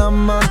boten na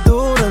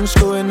maduren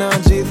skoen na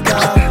gjithka.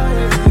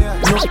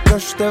 Nuk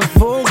është e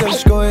vogël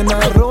shkoj na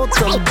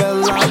rotën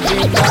bella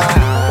vita.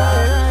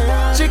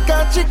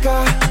 Chica, chica.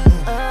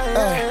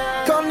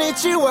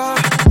 Konnichiwa,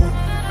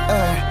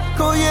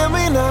 ko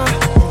jemina,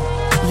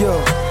 yo,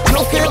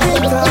 no que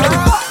grita.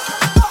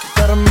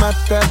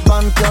 Permette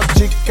banco,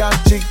 chica,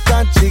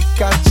 chica,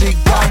 chica,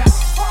 chica.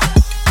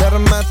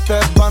 Permette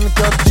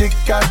banco,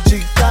 chica,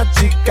 chica,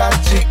 chica,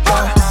 chica.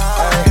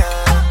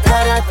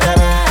 Tere,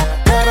 tere,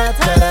 tere,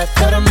 tere,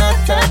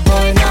 permette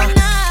boina.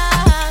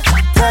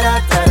 Tere,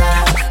 tere,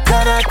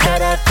 tere,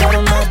 tere,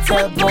 permette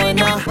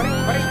boina.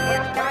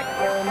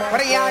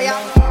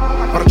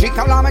 Pero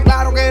chica, háblame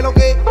claro que lo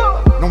que.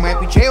 No me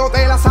picheo,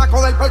 te la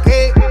saco del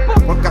parque.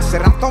 Porque hace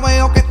rato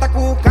veo que estás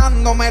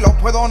buscando. Me lo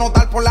puedo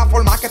notar por la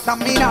forma que estás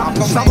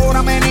mirando.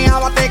 Sabora, menea,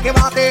 bate que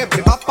bate.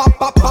 Pa, pa,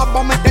 pa, pa,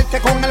 pa,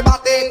 meterte con el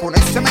bate. Con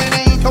ese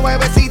meneíto,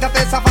 bebecita,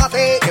 te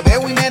zafate. Que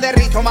veo y me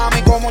derrito,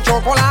 mami, como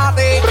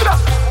chocolate.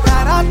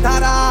 Tara,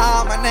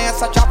 tara, menea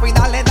esa chapa y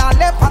dale,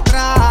 dale pa'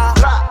 atrás.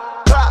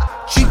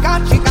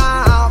 Chica,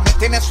 chica, me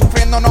tienes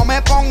sufriendo, no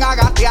me ponga a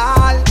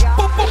gatear.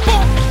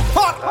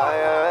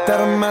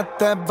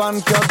 Permette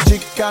banco,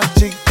 chica,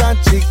 chica,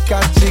 chica,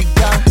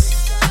 chica.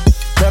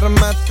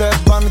 Permette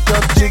banco,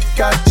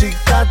 chica,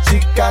 chica,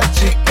 chica,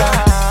 chica.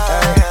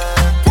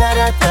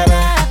 Tere,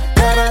 tere,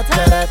 tere,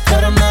 tere,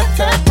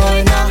 permette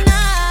boina.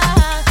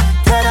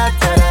 Tere,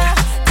 tere,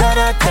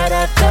 tere,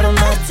 tere,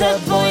 permette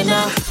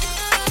boina.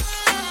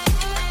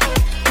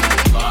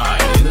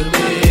 Live in the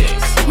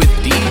mix with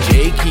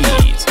DJ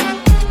Keys.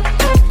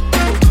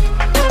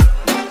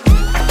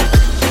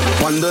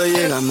 Cuando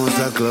llegamos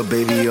al club,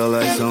 baby, all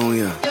eyes on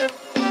ya.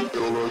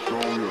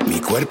 Mi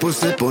cuerpo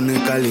se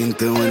pone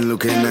caliente when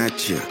looking at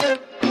ya.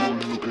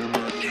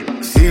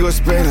 Sigo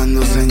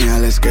esperando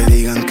señales que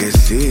digan que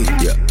sí.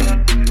 Yeah.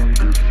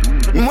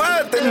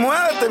 Muévete,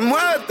 muévete,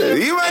 muévete,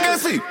 dime que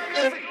sí.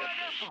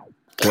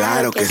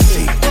 Claro que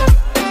sí.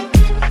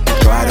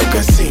 Claro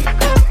que sí.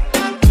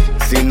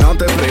 Si no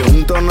te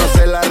pregunto, no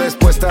sé la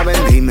respuesta,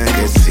 ven, dime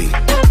que sí.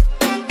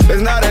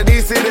 It's not that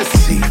easy to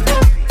see.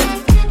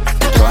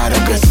 Claro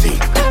que sí.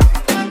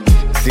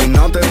 Si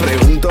no te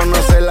pregunto, no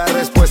sé la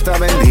respuesta,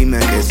 ven, dime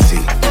que sí.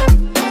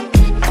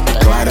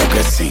 Claro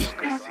que sí.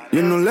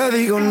 Yo no le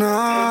digo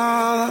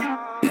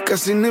nada y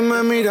casi ni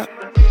me mira.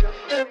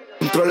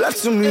 Controlar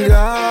su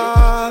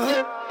mirada,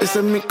 esa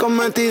es mi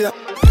cometida.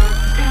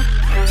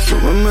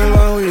 Súbeme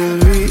bajo y el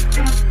beat,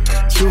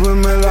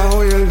 súbeme el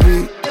bajo y el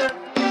beat.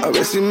 A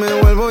ver si me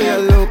vuelvo ya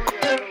loco.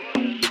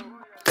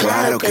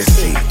 Claro que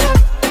sí.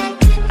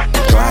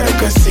 Claro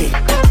que sí.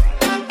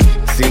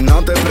 Si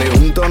no te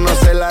pregunto, no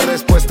sé la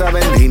respuesta,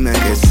 ven, dime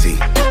que sí.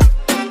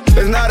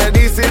 Es nada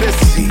easy de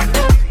sí.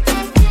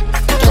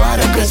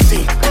 Claro que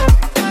sí.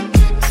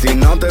 Si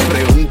no te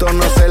pregunto,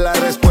 no sé la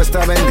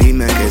respuesta, ven,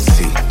 dime que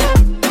sí.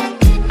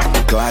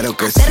 Claro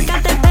que sí.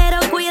 Acércate pero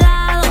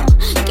cuidado,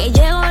 que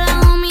llegó la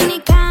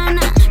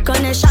dominicana,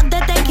 con el shot de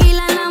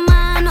tequila en la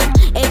mano.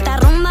 Esta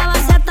rumba va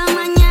a ser hasta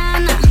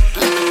mañana.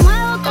 Me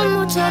muevo con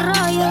mucho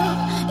rollo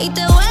y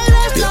te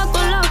vuelves loco,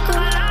 loco.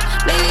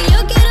 Baby, yo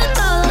quiero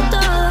todo,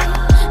 todo,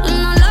 y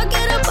no lo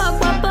quiero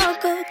poco a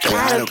poco.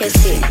 Claro que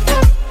sí.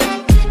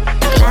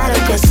 Claro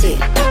que sí.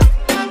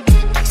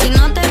 Si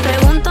no te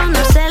pregunto,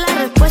 no sé la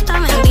respuesta,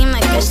 ven, dime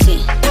que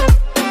sí.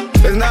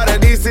 Es nada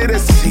easy de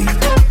sí.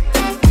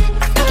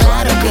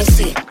 Claro que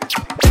sí.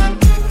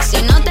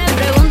 Si no te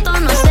pregunto,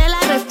 no sé la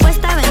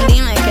respuesta, ven,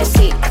 dime que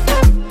sí.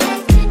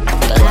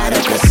 Claro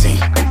que sí.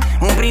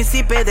 Un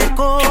príncipe del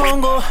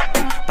Congo,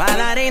 pa'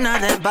 la arena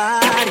del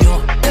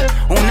barrio.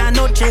 Una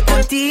noche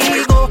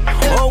contigo,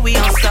 oh we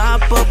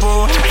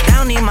unstoppable.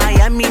 Down in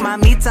Miami,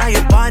 mamita,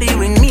 your body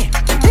with me.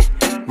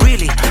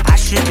 Really, I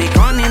should be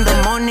gone in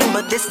the morning,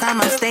 but this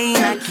time I'm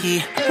staying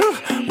aquí.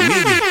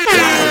 Really,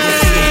 claro que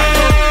sí.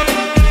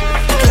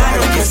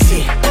 Claro que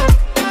sí.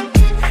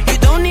 You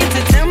don't need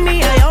to tell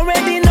me, I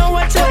already know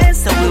what your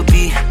answer will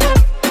be.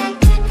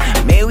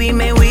 May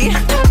we,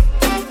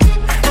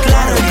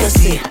 claro que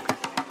sí.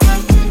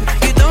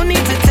 You don't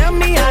need to tell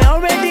me, I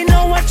already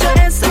know what your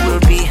answer will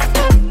be.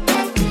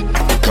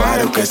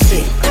 Claro que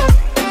sí.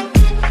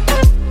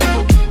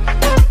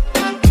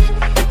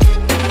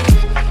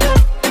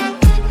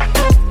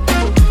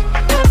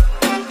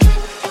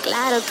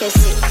 Claro que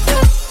sí.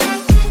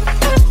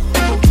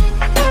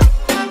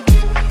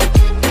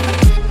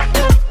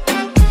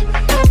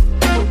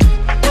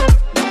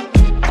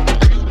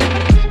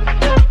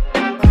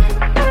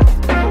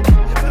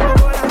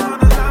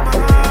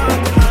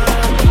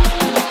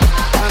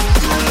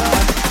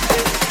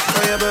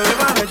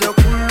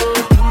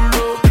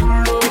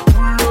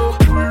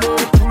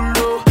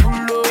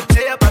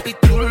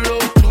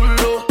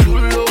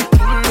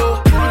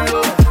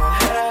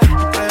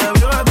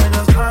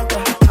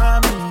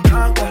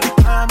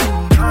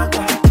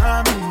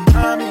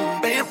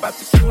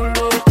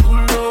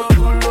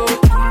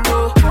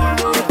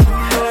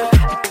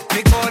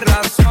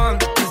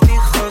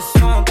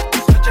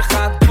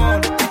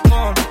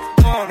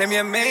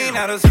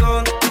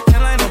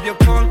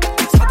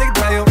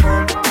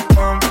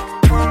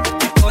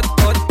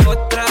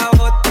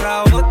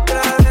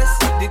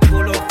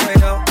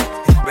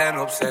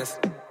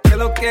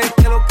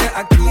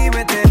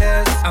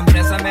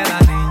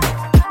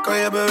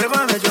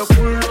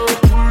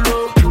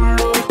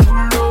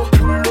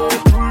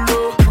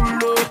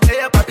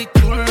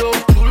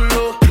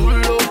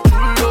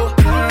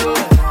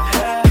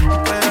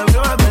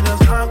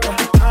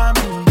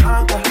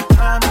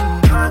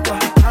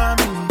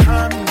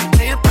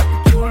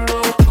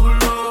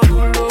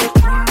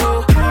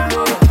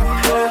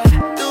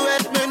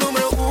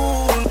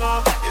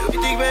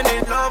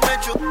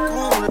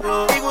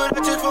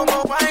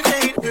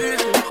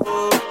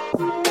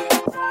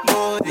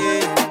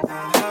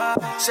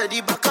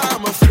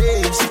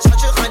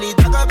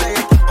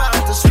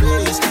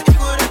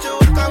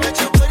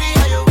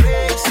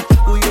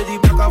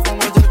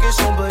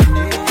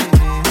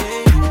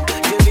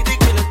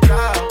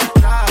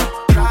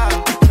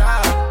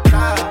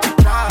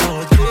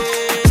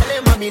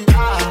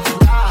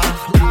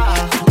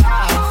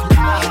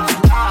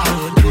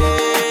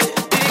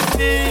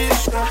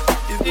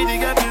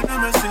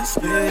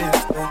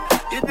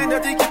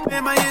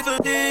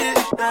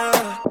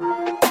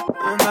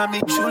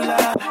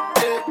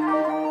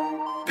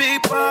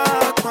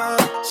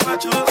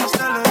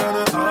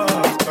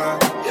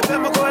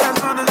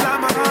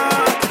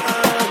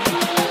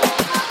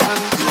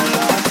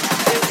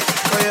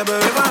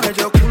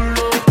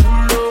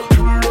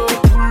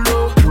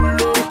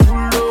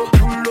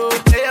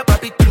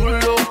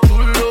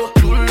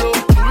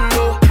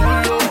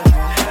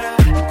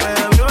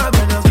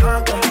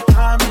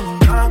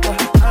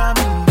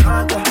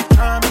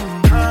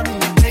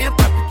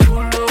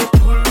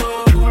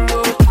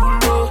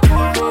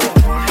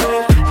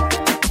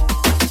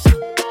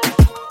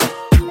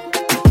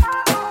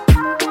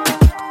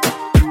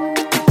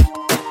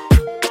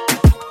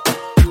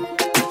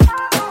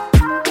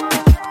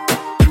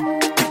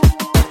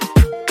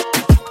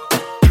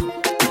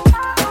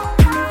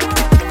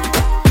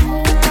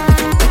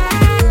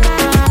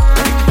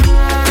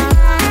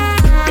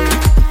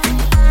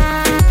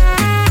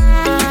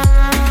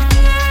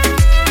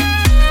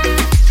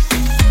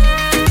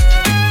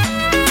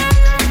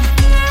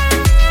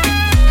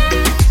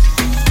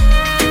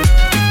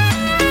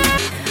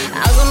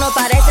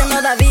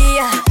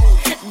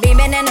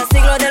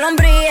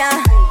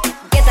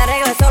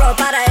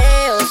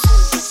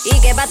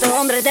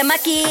 Se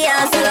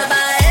maquilla solo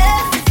para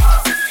él,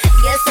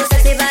 y eso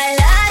sexy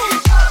bailar,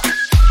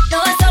 no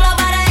es solo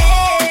para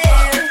él.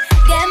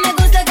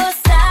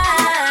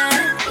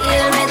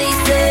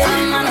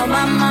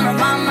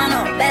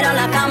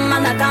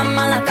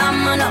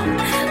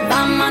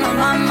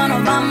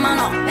 vámonos,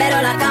 vámonos,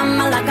 pero la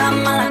cama, la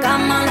cama, la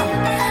cama no.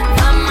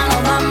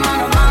 Vámonos,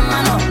 vámonos,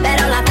 vámonos,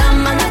 pero la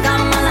cama, la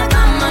cama, la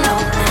cama no.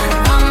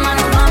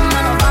 Vámonos,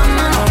 vámonos,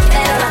 vámonos,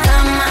 pero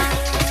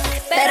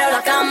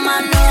la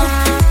cama no.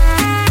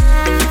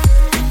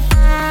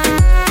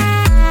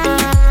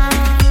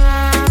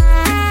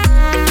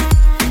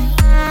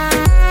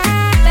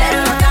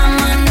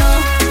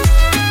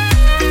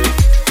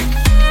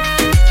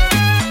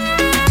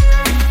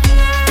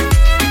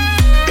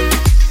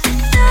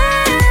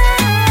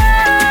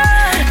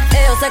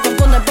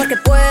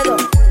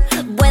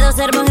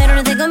 Ser mujer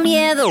no tengo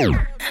miedo,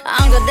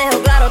 aunque os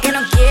dejo claro que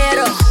no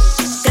quiero.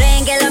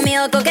 Creen que lo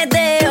mío es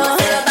coqueteo.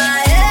 Solo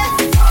para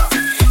él,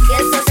 que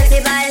eso sexy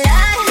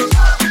bailar.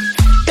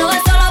 Todo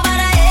es solo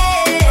para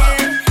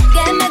él,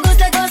 que me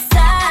gusta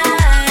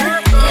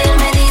gozar. Y él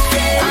me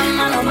dice,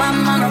 vámonos,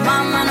 vámonos,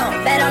 vámonos,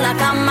 pero la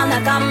cama, la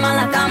cama,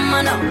 la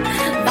cama no.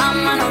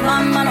 Vámonos,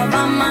 vámonos,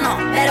 vámonos,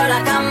 pero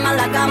la cama,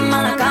 la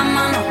cama, la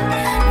cama no.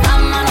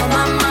 Vámonos,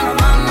 vámonos,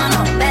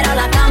 vámonos, pero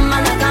la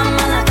cama, la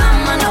cama, la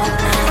cama no.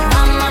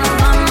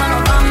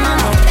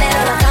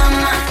 Pero la cama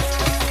no.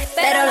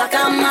 Pero la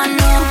cama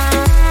no.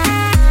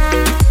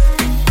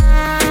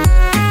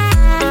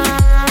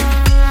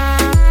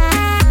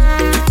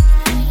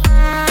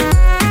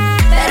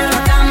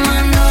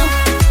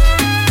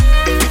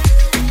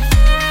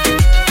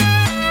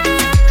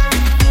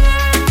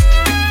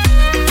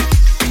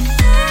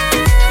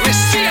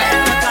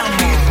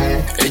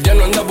 Ella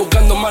no anda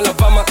buscando mala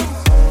fama,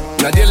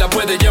 nadie la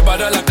puede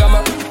llevar a la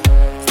cama.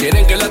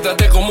 Quieren que la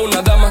trate como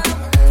una dama.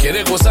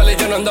 Quiere gozar,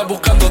 ella no anda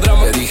buscando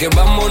drama. Le dije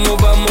vámonos,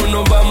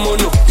 vámonos,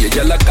 vámonos. Y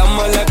ella la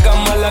cama, la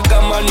cama, la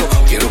cama no.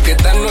 Quiero que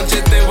esta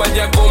noche te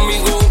vaya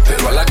conmigo,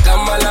 pero a la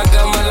cama, la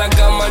cama, la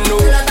cama no.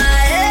 Solo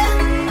para él,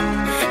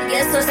 que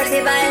esto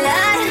sexy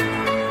bailar.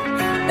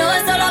 No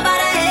es solo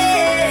para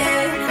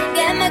él,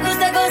 que me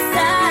gusta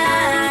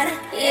gozar.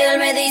 Y él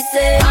me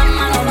dice,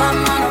 vámonos,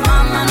 vámonos,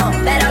 vámonos,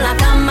 pero la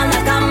cama,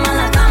 la cama,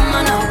 la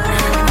cama no.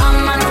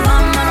 Vámonos,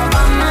 vámonos,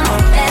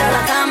 vámonos, pero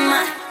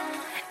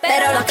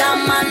la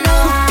cama no.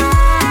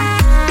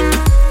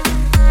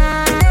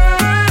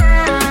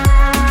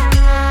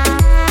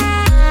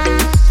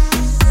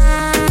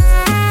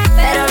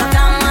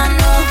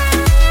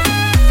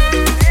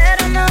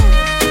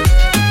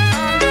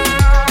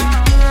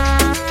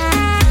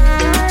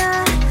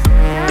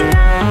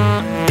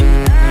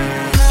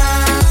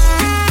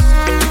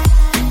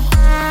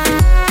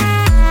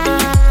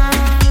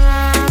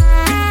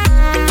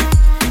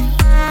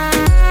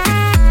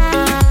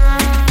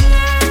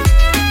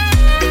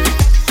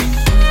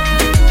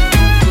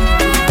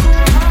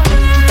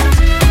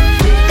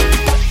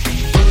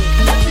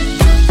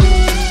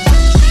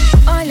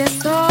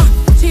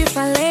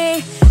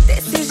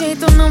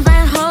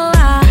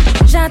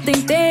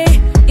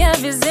 Tentei e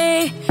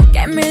avisei que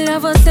é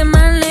melhor você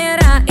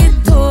maneira. E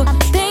tu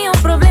tem um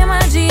problema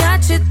de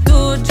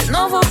atitude,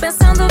 novo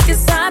pensando que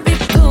sabe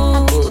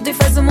tudo e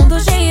faz o mundo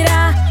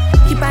girar.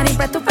 Que parem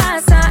pra tu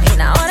passar e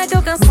na hora que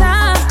eu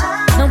cansar,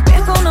 não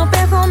perco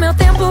meu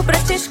tempo pra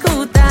te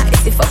escutar. E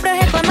se for pra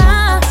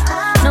reclamar,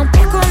 não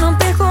perco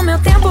meu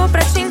tempo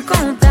pra te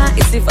encontrar.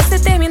 E se você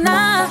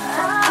terminar,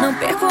 não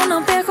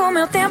perco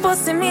meu tempo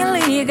se me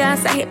liga.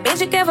 Se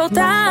arrepende e quer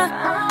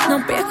voltar,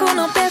 não perco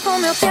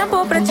meu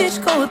tempo pra te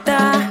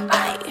escutar.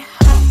 Ai.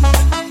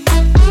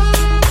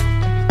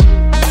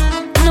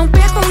 Não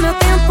perco meu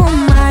tempo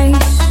mais.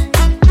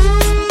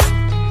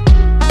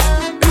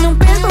 Não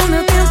perco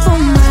meu tempo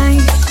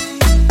mais.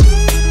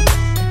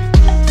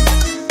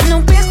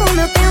 Não perco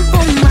meu tempo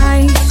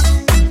mais.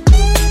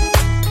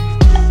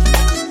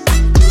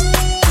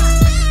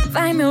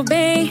 Vai meu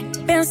bem,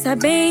 pensa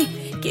bem,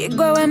 que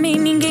igual a mim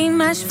ninguém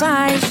mais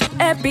faz.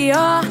 É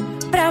pior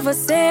pra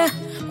você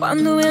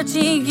quando eu te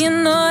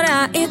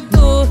ignorar. E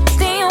tu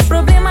tem um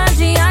problema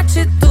de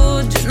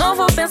atitude,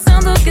 novo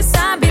pensando que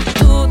sabe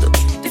tudo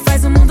e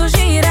faz o mundo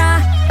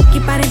girar. Que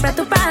parem pra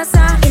tu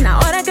passar e na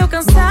hora que eu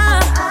cansar,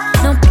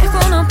 não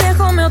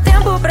perco meu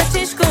tempo pra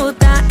te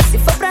escutar. E se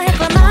for pra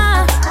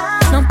reclamar,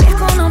 não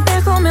perco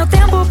meu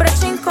tempo pra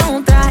te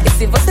encontrar. E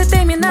se você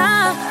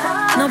terminar,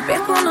 não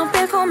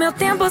perco meu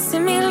tempo se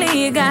me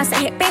liga. Se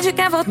arrepende e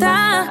quer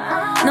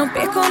voltar, não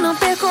perco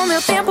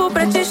meu tempo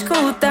pra te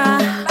escutar.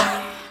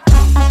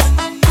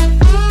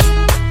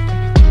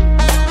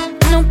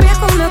 Não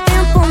perco meu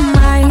tempo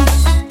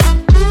mais.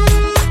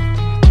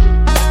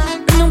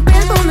 Não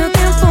perco meu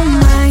tempo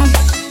mais.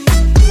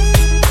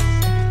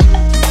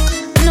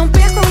 Não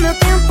perco meu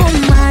tempo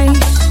mais.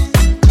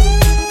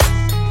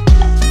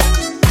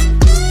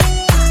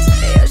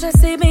 Eu já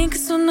sei bem que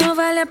isso não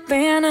vale a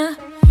pena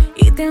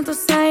e tento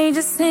sair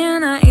de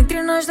cena.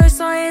 Entre nós dois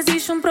só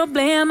existe um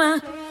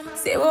problema.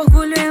 Seu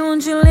orgulho é um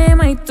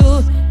dilema e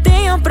tu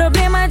tem um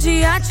problema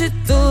de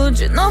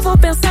atitude, novo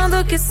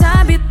pensando que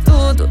sabe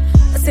tudo.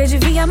 Você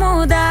devia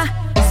mudar,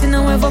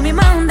 senão eu vou me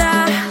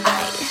mandar.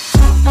 Ai.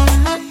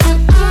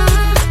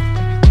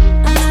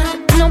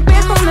 Não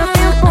perco meu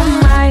tempo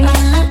mais.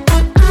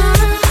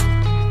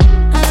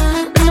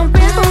 Não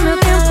perco meu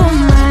tempo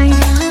mais.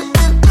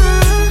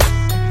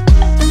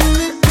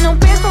 Não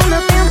perco meu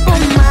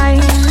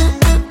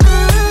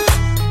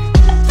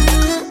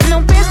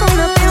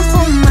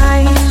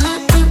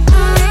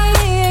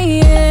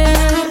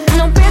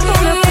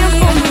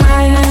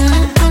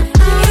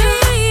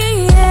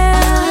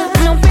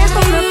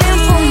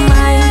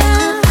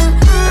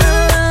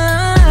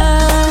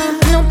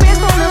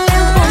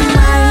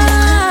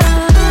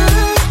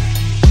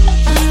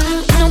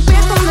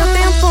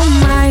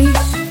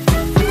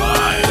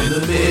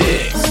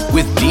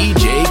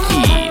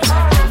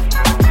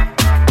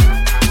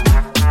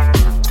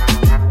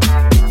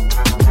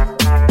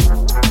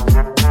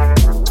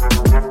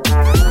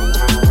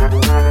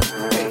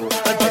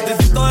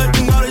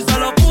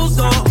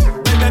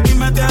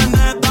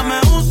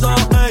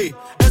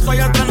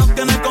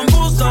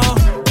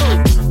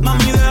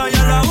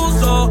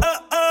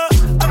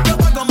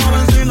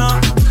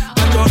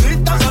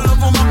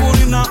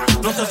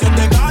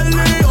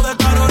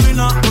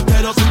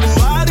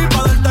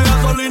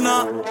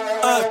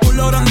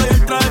Culo grande y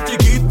el traje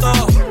chiquito.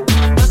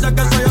 Ese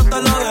que soy yo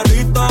te lo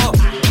derrito.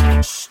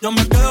 Yo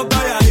me quedo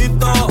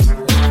calladito.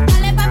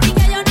 Dale papi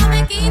que yo no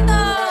me quito.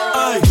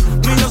 Ey,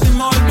 niño sin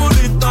mover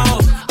burrito.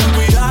 Ten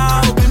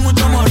cuidado que hay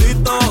mucho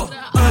morrito.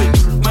 Ey,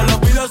 me lo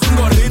pido sin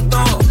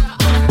gorrito.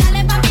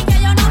 Dale papi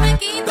que yo no me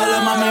quito. Dale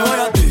mami voy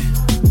a ti.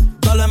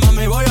 Dale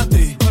mami voy a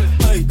ti.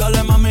 Ey,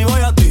 dale mami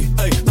voy a ti.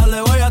 Ey,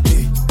 dale voy a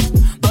ti.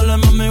 Dale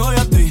mami voy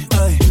a ti.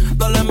 Ey,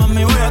 dale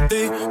mami voy a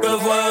ti. ¿Qué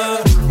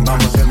fue?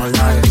 Vamos a hacer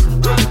maldades.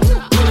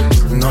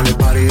 No le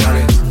pare y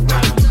dale.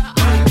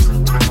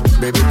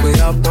 Baby,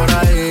 cuidado por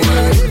ahí.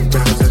 Que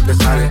eso se te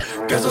sale,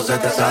 que eso se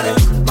te sale.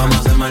 Vamos a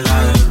hacer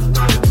maldades.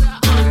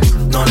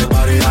 No le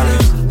pare y dale.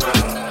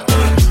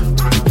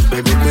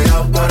 Baby,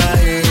 cuidado por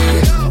ahí.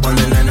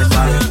 Cuando el nene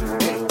sale.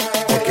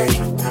 Ok,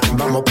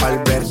 vamos pa'l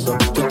verso.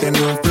 Tú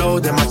tienes un flow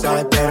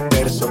demasiado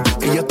perverso.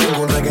 Y yo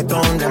tengo un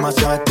reggaetón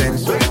demasiado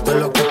extenso. Todo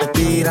lo que te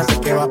tiras sé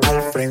que va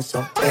pa'l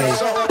frenzo. Ey,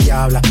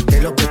 diabla,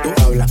 de lo que tú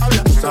hablas.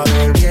 Tú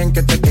sabes bien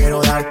que te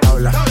quiero dar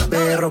tabla.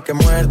 Perro que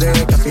muerde,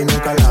 casi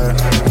nunca ladra.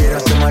 Quiero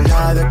hacer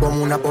maldades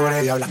como una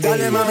pobre diabla.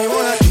 Dale mami,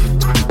 voy a ti.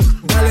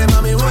 Dale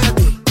mami, voy a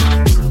ti.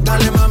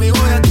 Dale mami,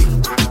 voy a ti.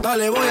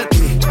 Dale, voy a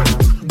ti.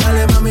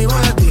 Dale mami,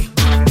 voy a ti.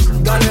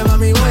 Dale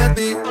mami, voy a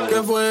ti.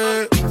 ¿Qué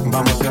fue?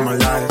 Vamos a hacer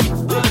maldades.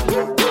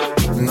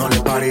 No le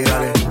pare y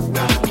dale.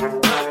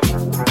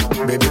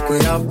 Baby,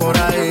 cuidado por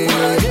ahí.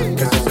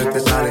 Que eso se te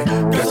sale,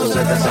 que eso se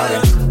te sale.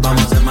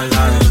 Vamos a hacer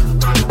maldades.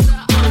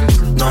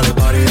 No le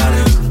pare y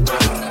dale.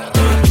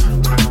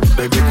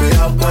 Baby,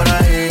 cuidado por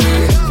ahí.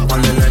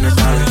 Cuando el nene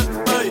sale.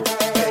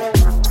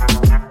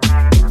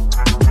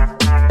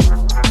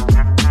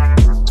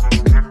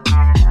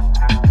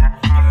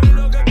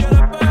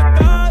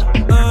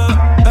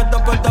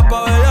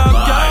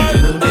 Live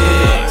in the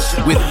mix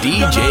with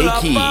DJ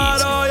Keys.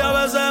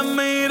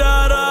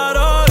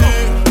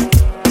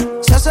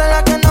 Se hace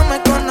la que no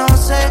me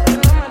conoce,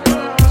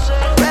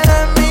 pero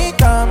en mi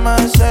cama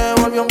se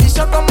volvió un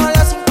vicio como a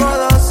las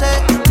 5:12.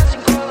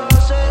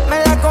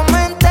 Me la como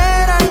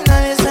entera y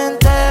nadie se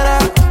entera.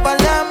 Un par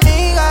de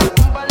amigas,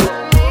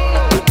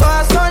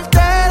 todas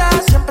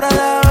solteras, siempre a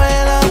la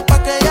vela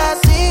pa' que ella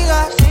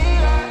siga.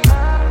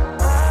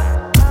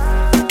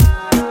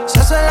 Se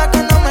hace la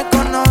que no me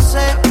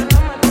conoce,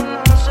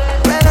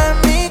 pero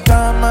en mi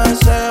cama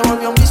se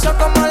volvió un vicio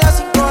como a las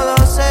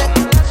 5:12.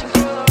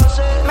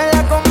 Me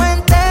la como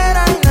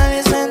entera y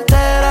nadie se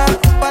entera.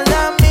 Un par de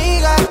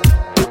amigas,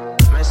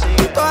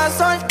 todas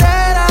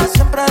solteras,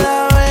 siempre a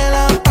la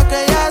vela pa'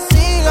 que ella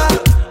siga.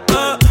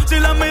 Si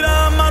las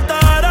miradas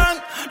mataran,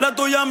 la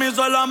tuya me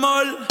hizo el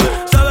amor.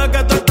 Sabe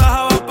que tú estás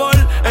a vapor.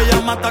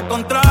 Ella mata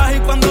con traje y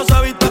cuando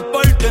se viste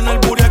sport. Tiene el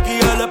booty aquí,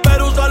 el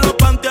espero usa los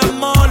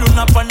panty-amol.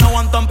 Una par no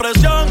aguantan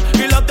presión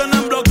y la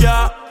tienen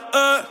bloqueada.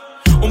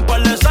 Un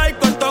par de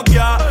psycho en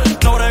Tokia.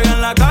 No bregué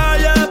en la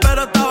calle,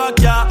 pero estaba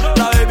aquí.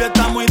 La baby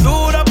está muy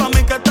dura, pa'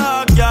 mí que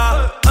está aquí.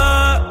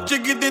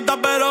 Chiquitita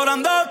pero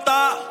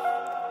grandota.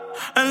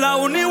 En la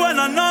uni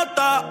buena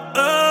nota.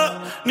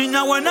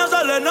 Niña buena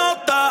se le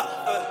nota.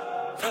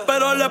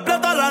 Pero le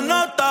explota la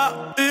nota.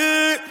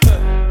 Y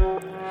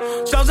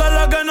se hace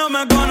la que no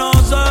me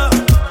conoce.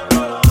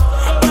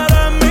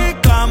 Pero en mi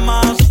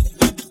cama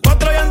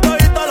 4 y en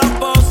todita las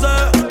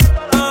poses.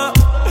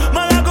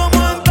 Me la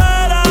como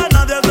entera,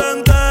 nadie se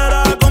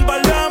entera. Con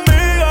par de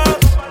amigas,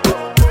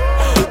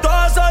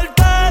 todas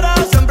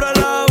solteras, siempre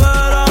la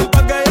verán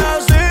pa' que ella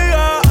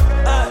siga.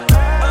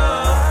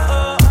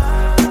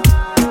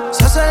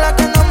 Se hace la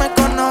que no me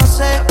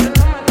conoce,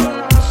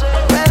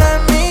 pero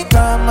en mi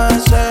cama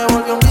se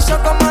volvió un vicio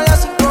como a las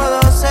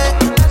 5:12.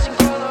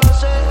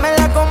 Me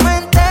la como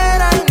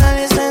entera y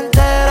nadie se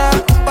entera.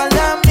 Un par de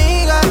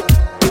amigas,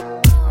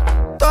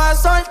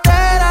 todas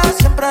solteras,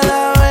 siempre a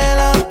la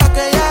vela pa'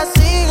 que ella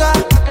siga.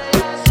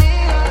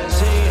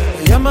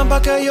 Me llaman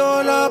pa' que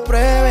yo la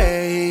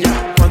pruebe y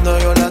cuando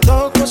yo la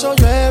toco eso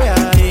llueve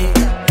ahí.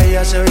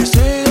 Ella se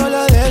vistió y yo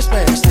la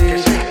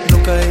desvestí.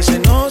 Nunca dice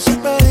no,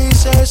 siempre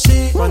dice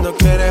sí. Cuando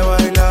quiere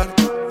bailar,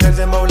 el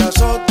dembow la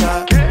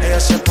azota. Ella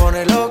se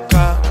pone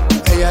loca.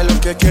 Ella lo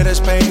que quiere es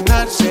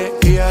peinarse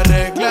y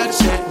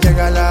arreglarse.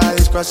 Llega a la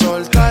disco a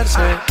soltarse.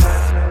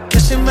 Que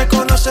si me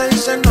conoce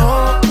dice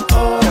no,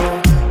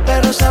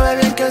 pero sabe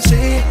bien que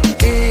sí.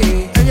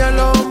 Y ella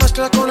lo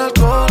mezcla con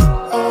alcohol,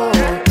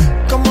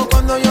 como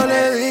cuando yo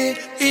le di.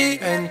 Y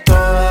en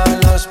todas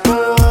las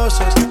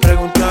poses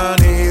preguntan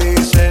y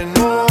dicen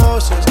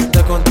voces.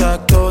 De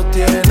contacto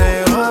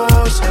tiene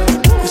voces.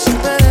 Y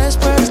siempre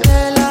después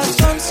de las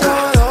 11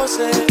 o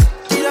 12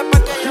 tira pa'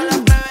 que yo la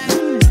pruebe.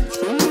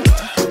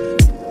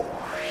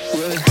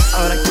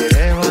 Ahora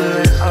quiere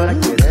volver, ahora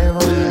quiere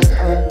volver,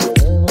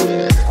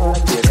 ahora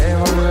quiere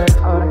volver,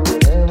 ahora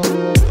quiere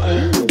volver,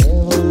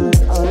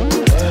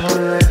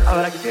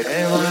 ahora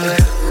quiere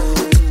volver,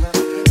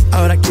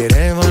 ahora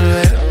quiere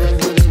volver.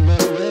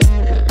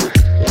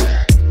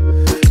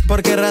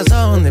 ¿Por qué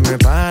razón? Dime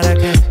para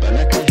qué.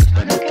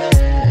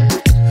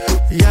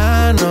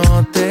 Ya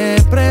no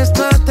te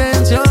presto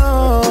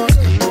atención.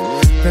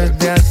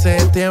 Desde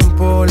hace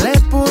tiempo le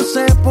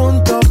puse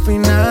punto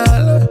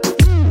final.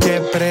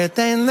 ¿Qué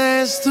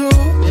pretendes tú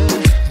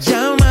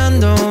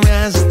llamándome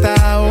hasta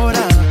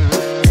ahora?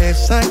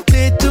 Esa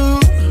actitud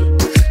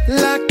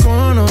la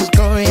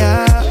conozco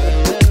ya.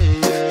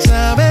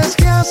 Sabes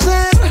qué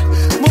hacer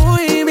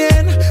muy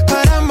bien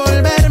para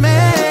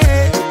envolverme,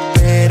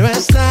 pero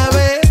esta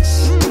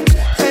vez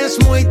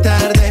es muy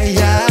tarde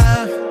ya.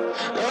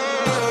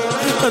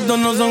 Estos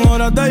no son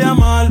horas de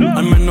llamar,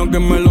 al menos que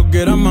me lo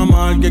quieras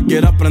mamar, que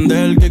quieras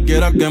prender, que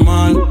quieras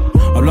quemar.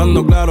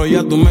 Hablando claro,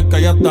 ya tú me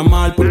callaste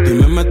mal. Por ti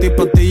me metí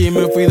pa' ti y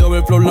me fui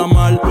doble flow la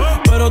mal.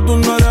 Pero tú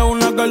no eres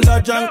una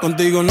Kardashian,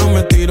 contigo no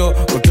me tiro,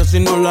 porque si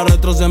no las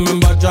retros se me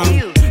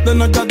embachan. De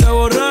Snapchat te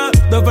borré,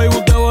 de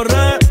Facebook te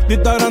borré, de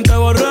Instagram te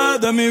borré,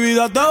 de mi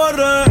vida te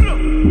borré.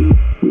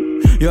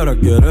 Y ahora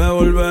quieres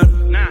volver,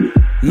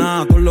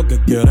 nada con lo que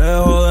quieres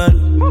joder,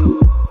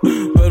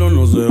 pero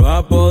no se va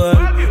a poder.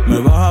 Me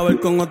vas a ver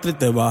con otra y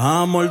te vas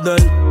a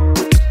morder.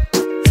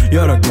 Y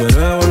ahora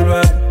quieres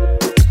volver,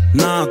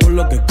 nada con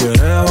lo que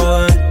quieres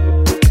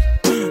joder,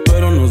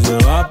 pero no se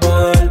va a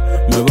poder.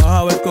 Me vas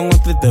a ver con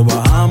otra y te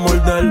vas a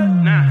morder.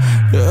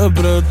 ¿Qué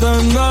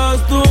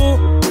pretendes tú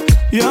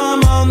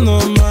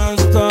llamándome a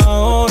esta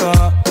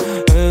hora?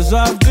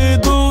 Esa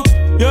actitud,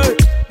 yeah,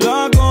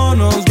 la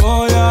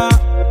conozco ya.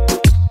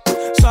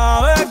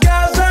 Sabes qué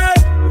hacer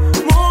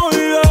muy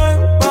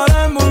bien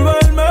para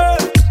envolverme,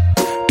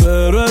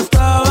 pero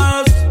esta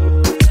vez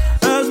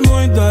es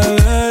muy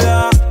tarde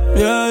ya.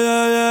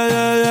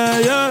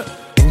 Yeah.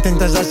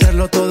 Intentas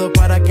hacerlo todo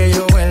para que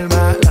yo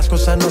vuelva. Las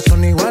cosas no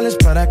son iguales,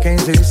 ¿para qué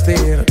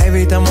insistir?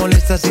 Evita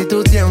molestas y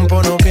tu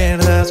tiempo no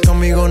pierdas.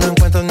 Conmigo no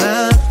encuentras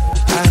nada.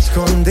 A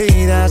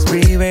escondidas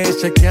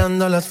vives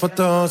chequeando las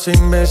fotos,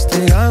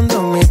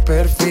 investigando mi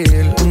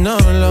perfil. No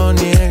lo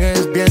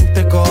niegues, bien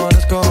te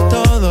conozco.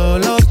 Todo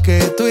lo que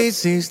tú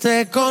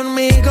hiciste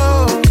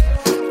conmigo,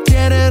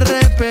 quieres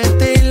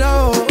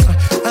repetirlo.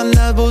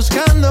 Andas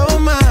buscando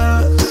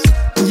más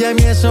y a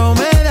mí eso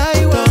me da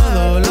igual.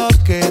 Todo lo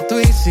que tú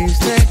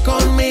hiciste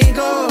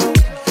conmigo,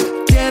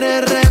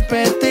 quieres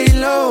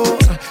repetirlo.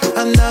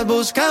 Andas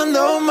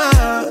buscando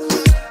más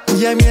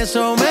y a mí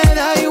eso me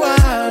da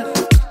igual.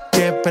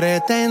 ¿Qué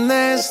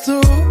pretendes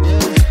tú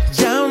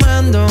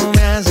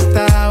llamándome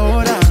hasta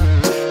ahora?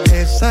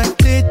 Esa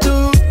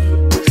actitud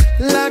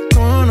la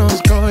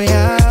conozco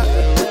ya.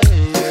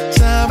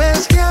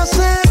 Sabes qué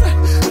hacer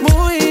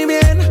muy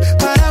bien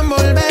para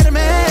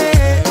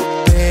envolverme,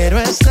 pero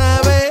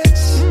esta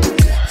vez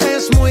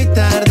es muy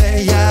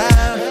tarde ya.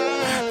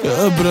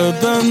 ¿Qué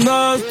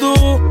pretendes tú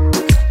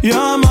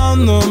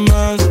llamándome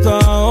a esta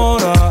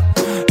hora?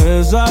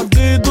 Esa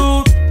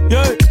actitud,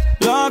 yeah,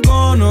 la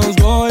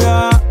conozco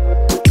ya.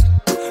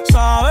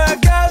 Sabes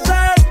qué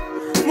hacer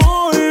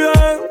muy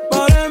bien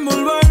para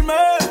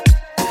envolverme,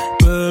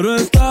 pero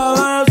esta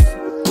vez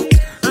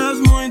es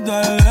muy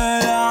tarde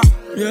ya.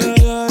 Yeah.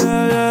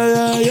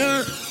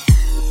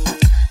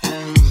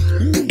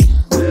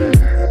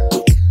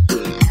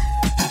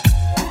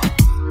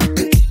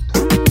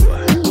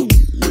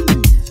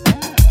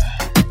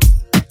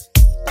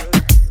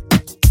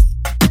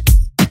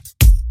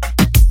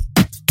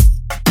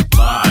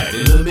 Live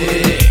in the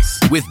mix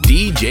with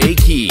DJ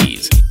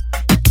Keys.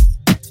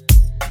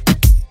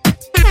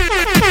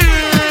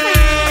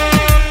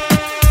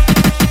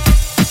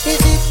 Y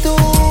si tú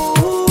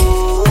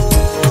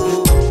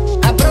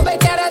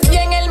aprovecharas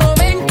bien el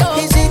momento,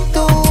 y si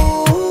tú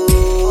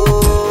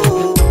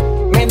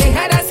me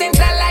dejaras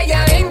entrar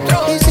allá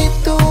adentro, y si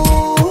tú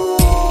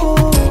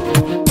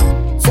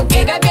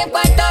supieras bien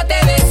cuánto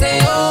te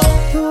deseo,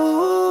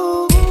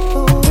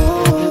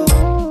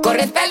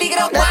 corres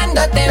peligro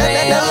cuando te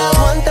veo.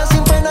 Aguanta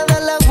sin pena,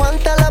 dale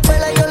aguanta la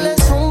pela, yo le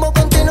zumbo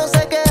contigo no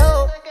se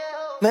quedó.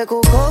 Me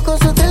cucó con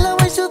su tela,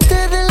 y si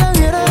ustedes la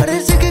vieran,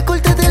 parece que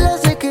corte de la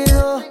se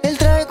quedó. El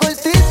traje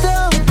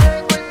cortito,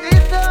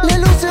 le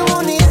luce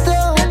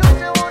bonito.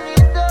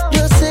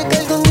 Yo sé que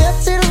algún día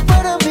serás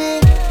para mí,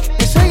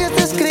 eso ya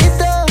está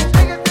escrito.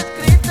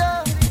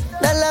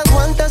 Dale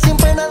aguanta sin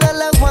pena,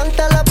 dale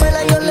aguanta la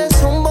pela, yo le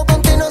zumbo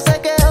contigo no se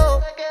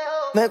quedó.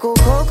 Me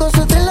cucó con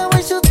su tela,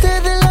 y si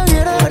ustedes la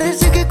vieran,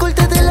 parece que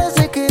corte de la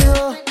se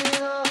quedó.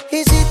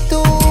 Y si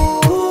tú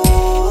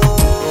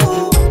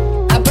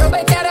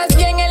aprovecharas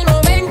bien el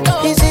momento,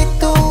 y si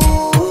tú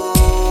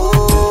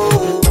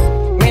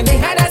me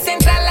dejaras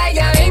entrar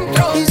allá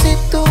adentro, y si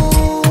tú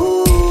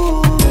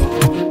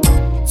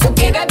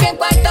supieras bien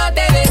cuánto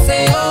te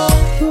deseo,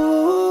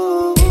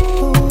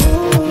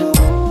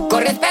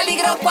 corres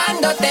peligro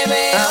cuando te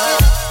veo.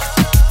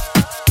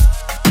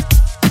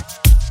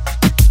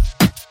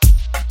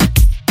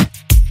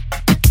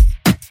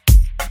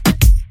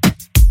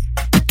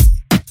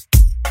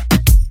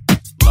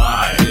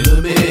 Live in the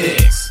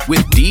mix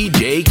with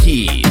DJ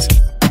Keys.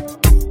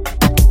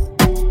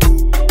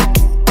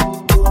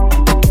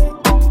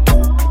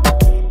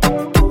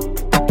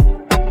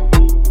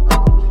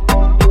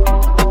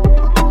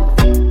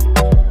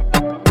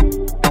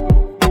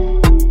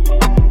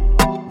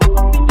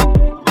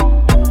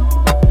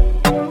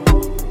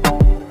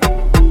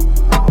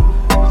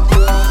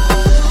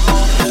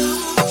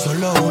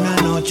 Solo una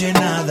noche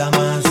nada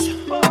más.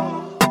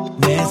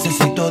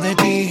 Necesito de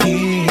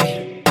ti.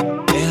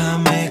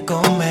 Déjame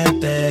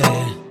comerte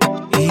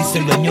y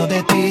ser dueño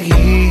de ti.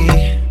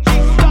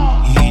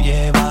 Y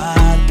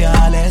llevarte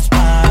al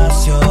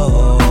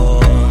espacio.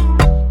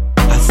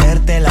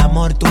 Hacerte el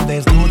amor, tú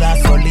desnuda,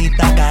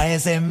 solita,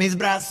 caes en mis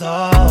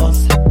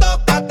brazos.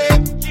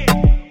 Tócate,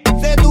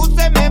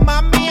 sedúceme,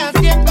 mami,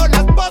 haciendo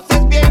las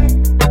poses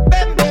bien.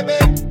 Ven, bebé,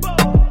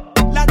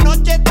 la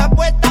noche está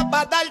puesta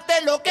para darte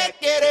lo que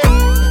quieres.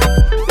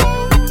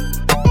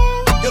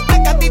 Yo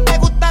sé que a ti te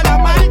gusta la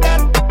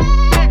maldad.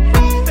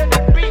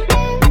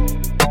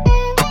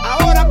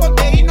 Ahora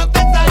ponte y no te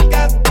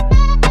salgas.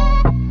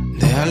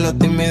 Deja la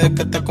timidez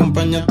que te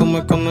acompaña. Tú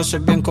me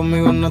conoces bien,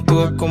 conmigo no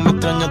actúes como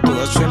extraña. Tus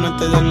acciones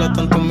te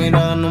delatan, tu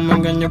mirada no me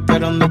engaño.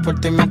 Esperando por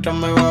ti mientras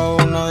me bajo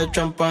una de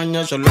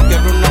champaña. Solo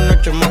quiero una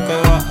noche más, que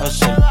vas a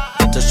hacer.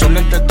 Este solo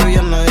entre tú y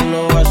yo, nadie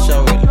lo va a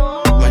saber.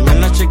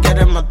 Mañana si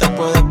quieres más te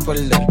puedes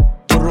perder.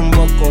 Tu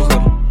rumbo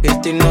coger,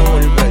 irte y no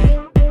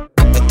volver.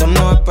 Esto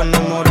no es para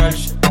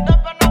enamorarse,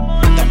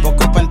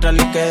 tampoco para entrar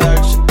y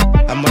quedarse.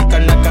 Amor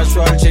carne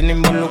casual sin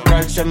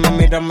involucrarse. Me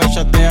mira, me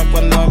chatea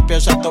cuando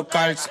empieza a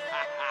tocarse.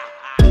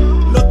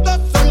 Los dos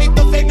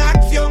solitos en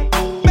acción.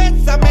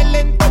 Bésame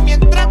lento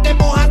mientras te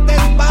mojas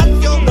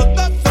despacio. Los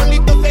dos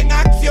solitos en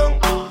acción.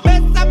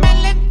 Bésame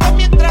lento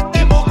mientras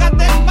te mojas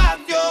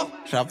despacio.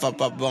 Rafa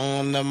Papón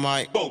on the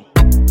mic.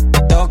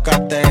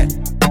 Tócate,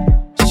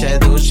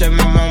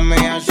 sedúceme, mami,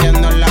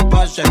 haciendo las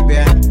poses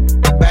bien.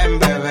 Ven,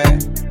 bebé,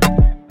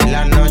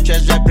 la noche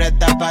se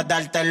presta para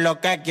darte lo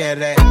que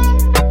quieres.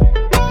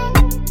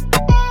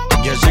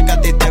 Yo sé que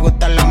a ti te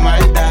gusta la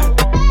maldad.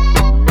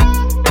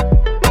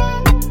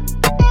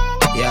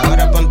 Y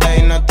ahora ponte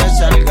y no te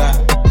salgas.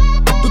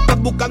 Tú estás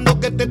buscando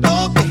que te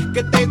toque,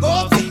 que te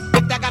goce,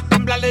 que te haga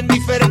temblar en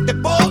diferentes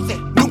poses.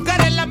 Nunca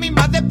eres la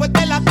misma después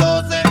de las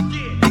 12.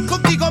 Y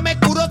contigo me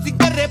curo sin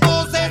que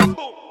reposes.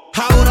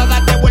 Ahora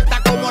date vuelta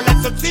como la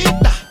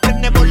exorcista.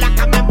 Prendemos la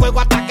cama en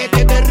fuego hasta que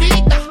te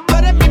derrita. Tú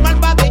eres mi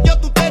malvada y yo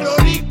tu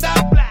terrorista.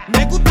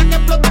 Me gusta que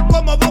explotes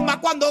como bomba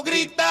cuando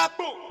grita.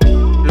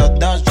 Los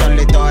dos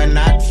solitos en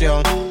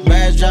acción.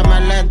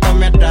 Bésame lento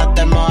mientras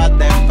te mojas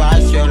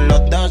despacio.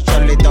 Los dos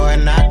solitos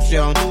en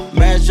acción.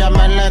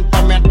 Bésame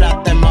lento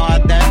mientras te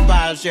mojas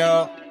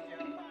despacio.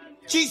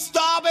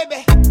 Chista,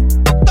 bebé,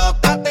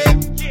 tócate,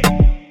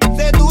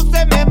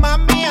 sedúceme,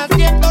 mami,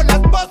 haciendo las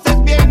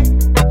poses bien.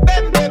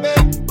 Ven, bebé,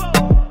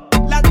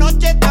 la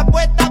noche está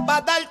puesta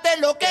para darte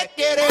lo que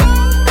quieres.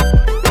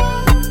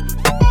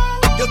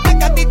 Yo sé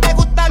que a ti te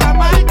gusta la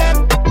maldad.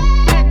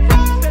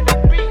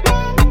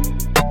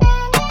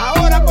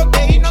 Ahora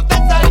ponte y no te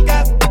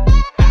salgas.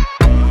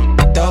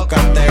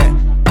 Tócate,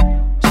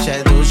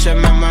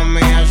 sedúceme,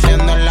 mami,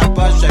 haciendo las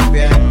poses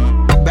bien.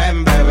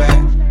 Ven, bebé,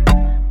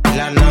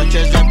 la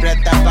noche se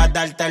presta para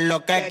darte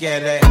lo que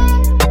quieres.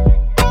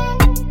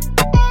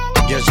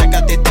 Yo sé que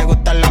a ti te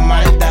gusta la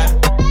maldad.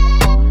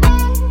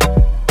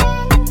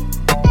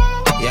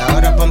 Y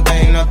ahora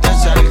ponte y no te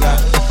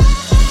salgas.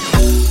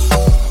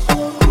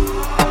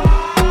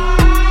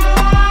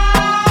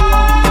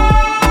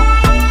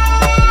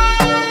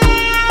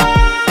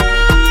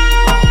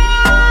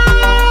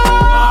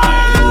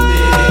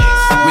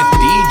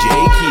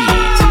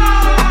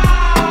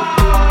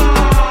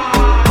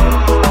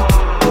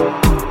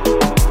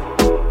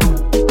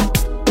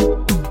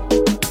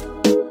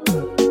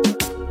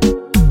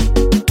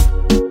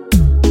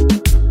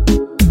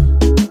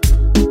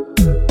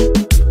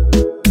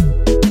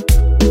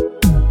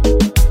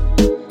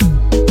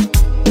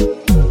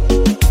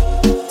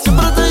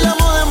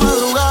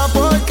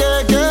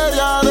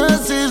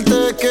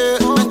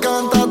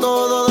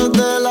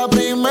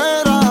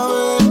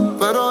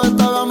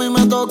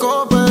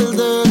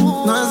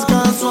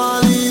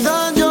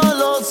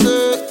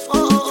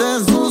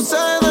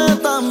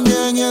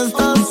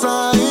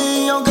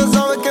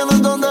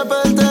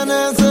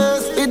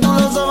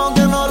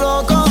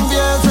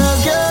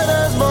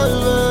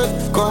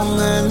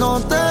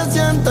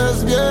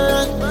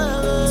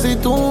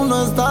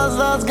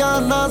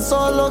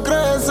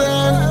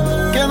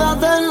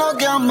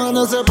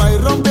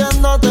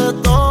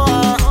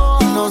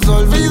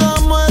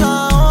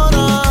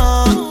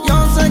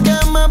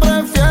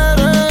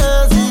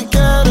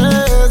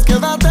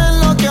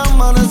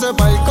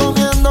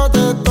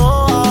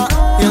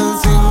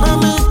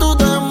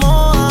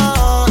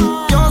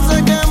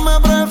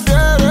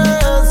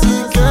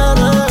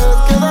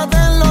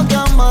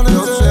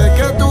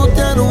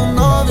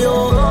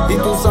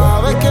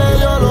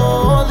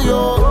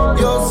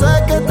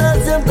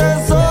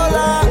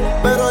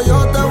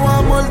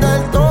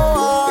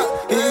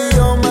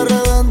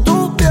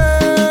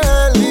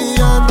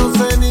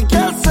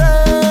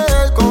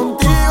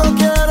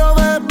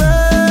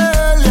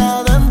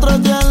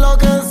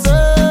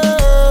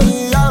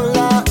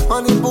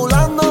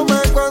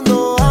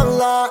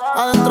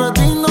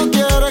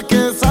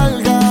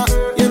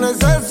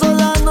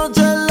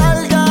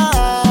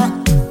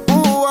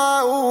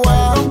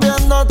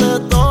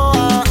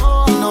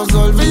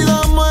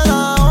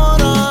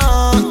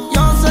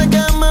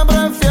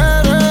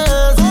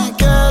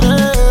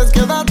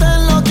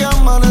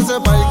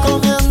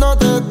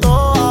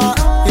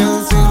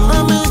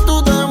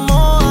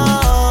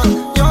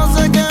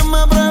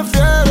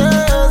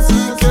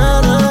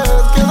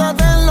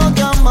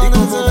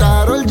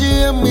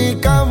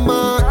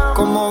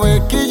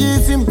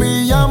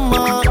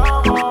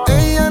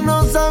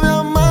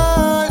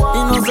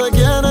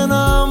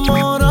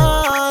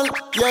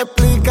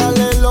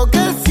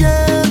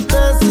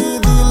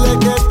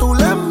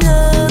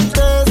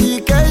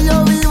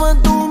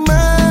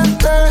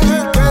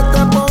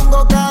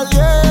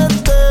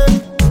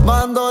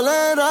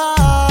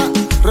 cólera.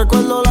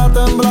 Recuerdo la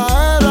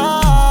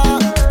tembladera.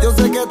 Yo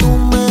sé que tú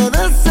me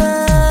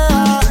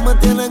deseas. Me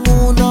tienen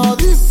una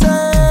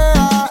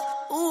odisea.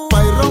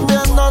 Pa' ir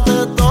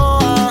rompiéndote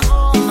toda.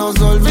 Y nos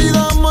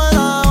olvidamos el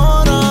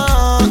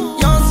ahora.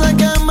 Yo sé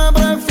que me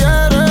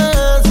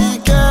prefieres. Si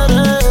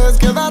quieres,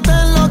 quédate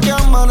en lo que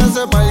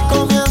amanece. Pa' ir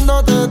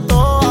comiéndote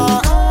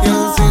toda. Y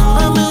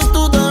encima de mí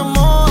tú te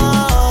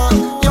mojas.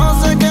 Yo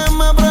sé que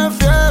me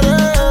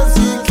prefieres.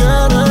 Si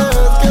quieres,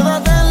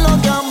 quédate en lo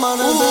que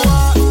amanece.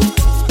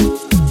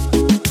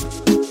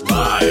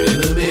 Live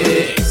in the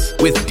mix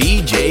with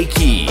DJ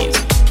Keys.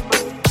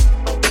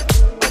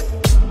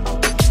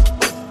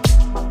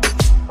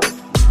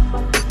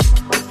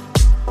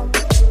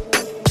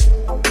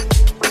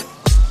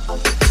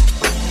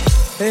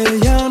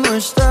 Ella no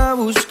está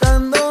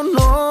buscando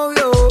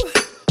novio.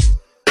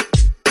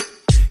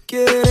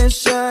 Quiere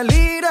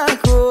salir a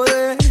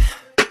joder.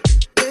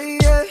 Yeah,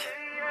 yeah.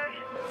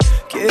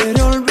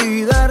 Quiere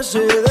olvidarse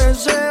de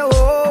ese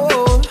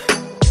bobo.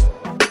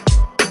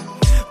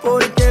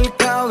 Porque el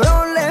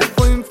cabrón le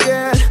fue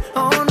infiel.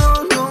 Oh,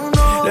 no, no,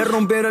 no. Le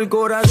rompieron el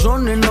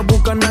corazón y no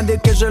busca a nadie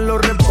que se lo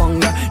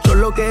reponga.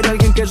 Solo quiere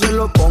alguien que se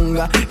lo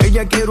ponga.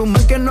 Ella quiere un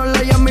man que no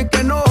la llame y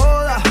que no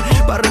joda.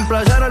 Para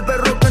reemplazar al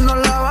perro que no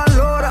la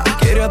valora.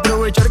 Quiere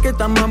aprovechar que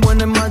está más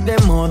buena y más de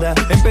moda.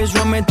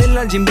 Empezó a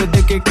meterla al gym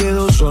desde que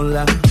quedó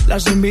sola.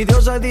 Las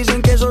envidiosas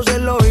dicen que eso se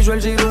lo hizo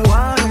el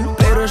cirujano.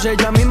 Pero es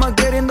ella misma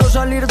queriendo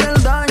salir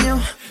del daño.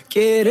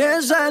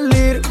 Quiere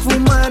salir,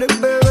 fumar,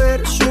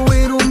 beber,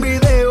 subir un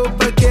video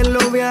pa' que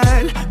lo vea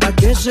él. Pa'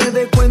 que se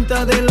dé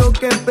cuenta de lo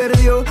que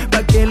perdió.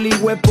 Pa' que el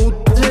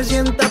hijueputa se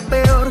sienta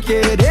peor.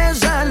 Quiere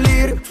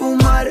salir,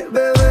 fumar,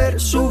 beber,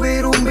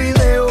 subir un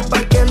video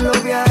pa' que lo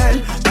vea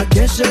él. Pa'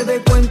 que se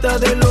dé cuenta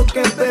de lo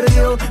que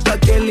perdió. Pa'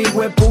 que el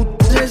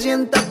hijueputa se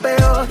sienta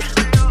peor.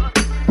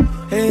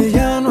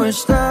 Ella no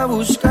está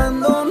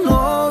buscando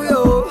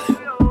novio.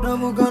 No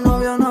busca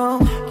novio, no.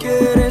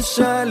 Quiere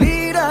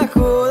salir a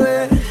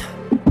joder.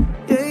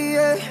 Yeah,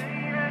 yeah.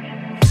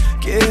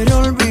 Quiere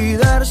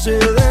olvidarse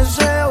de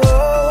ese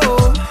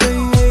bobo.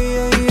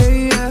 Yeah, yeah,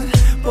 yeah, yeah.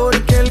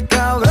 Porque el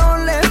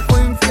cabrón le fue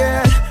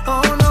infiel.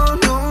 Oh, no,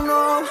 no,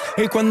 no.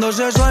 Y cuando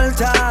se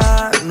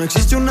suelta, no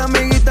existe una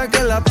amiguita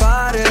que la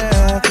pare.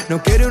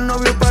 No quiere un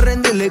novio para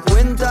rendirle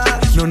cuenta.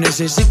 No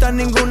necesita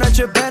ningún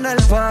HP en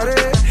el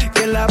pared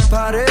que la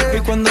pare.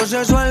 Y cuando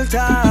se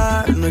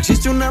suelta, no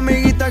existe una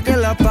amiguita que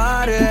la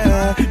pare.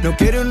 No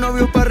quiere un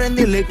novio para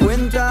rendirle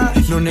cuenta.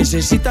 No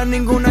necesita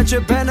ningún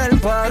HP en el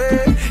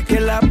pared que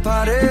la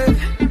pare.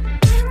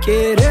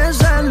 Quiere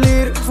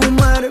salir,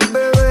 fumar,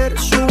 beber,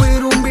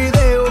 subir un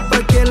video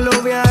pa' que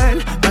lo vea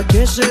él. Pa'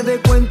 que se dé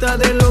cuenta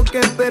de lo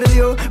que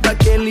perdió. Pa'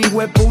 que el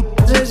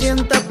hijueputa se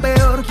sienta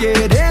peor.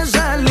 Quiere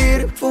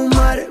salir,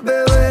 fumar,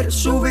 beber,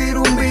 subir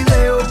un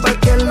video pa'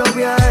 que lo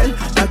vea él.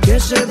 Pa' que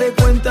se dé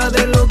cuenta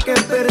de lo que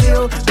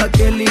perdió. Pa'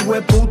 que el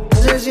hijueputa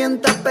se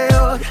sienta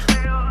peor.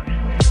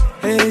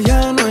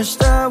 Ella no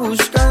está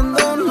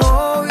buscando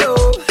novio.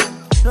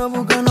 No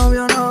busca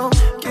novio, no.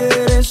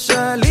 Quiere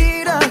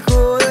salir a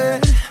joder.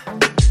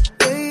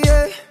 Yeah,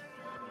 yeah.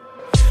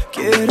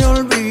 Quiere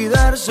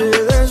olvidarse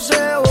de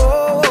ese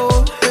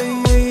bobo.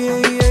 Yeah, yeah,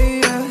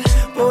 yeah, yeah.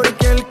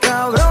 Porque el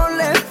cabrón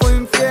le fue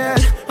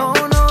infiel. Oh,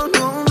 no,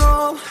 no,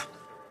 no.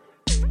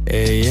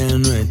 Ella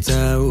no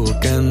está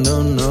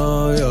buscando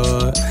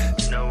novio.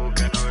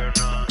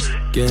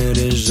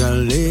 Quiere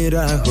salir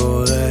a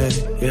joder.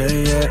 Yeah,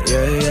 yeah,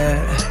 yeah, yeah.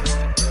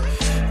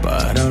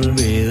 Para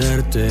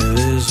olvidarte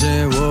de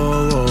ese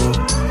bobo.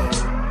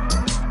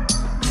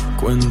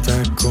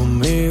 Cuenta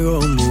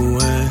conmigo,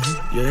 mujer.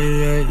 Yeah,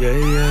 yeah, yeah,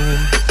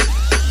 yeah.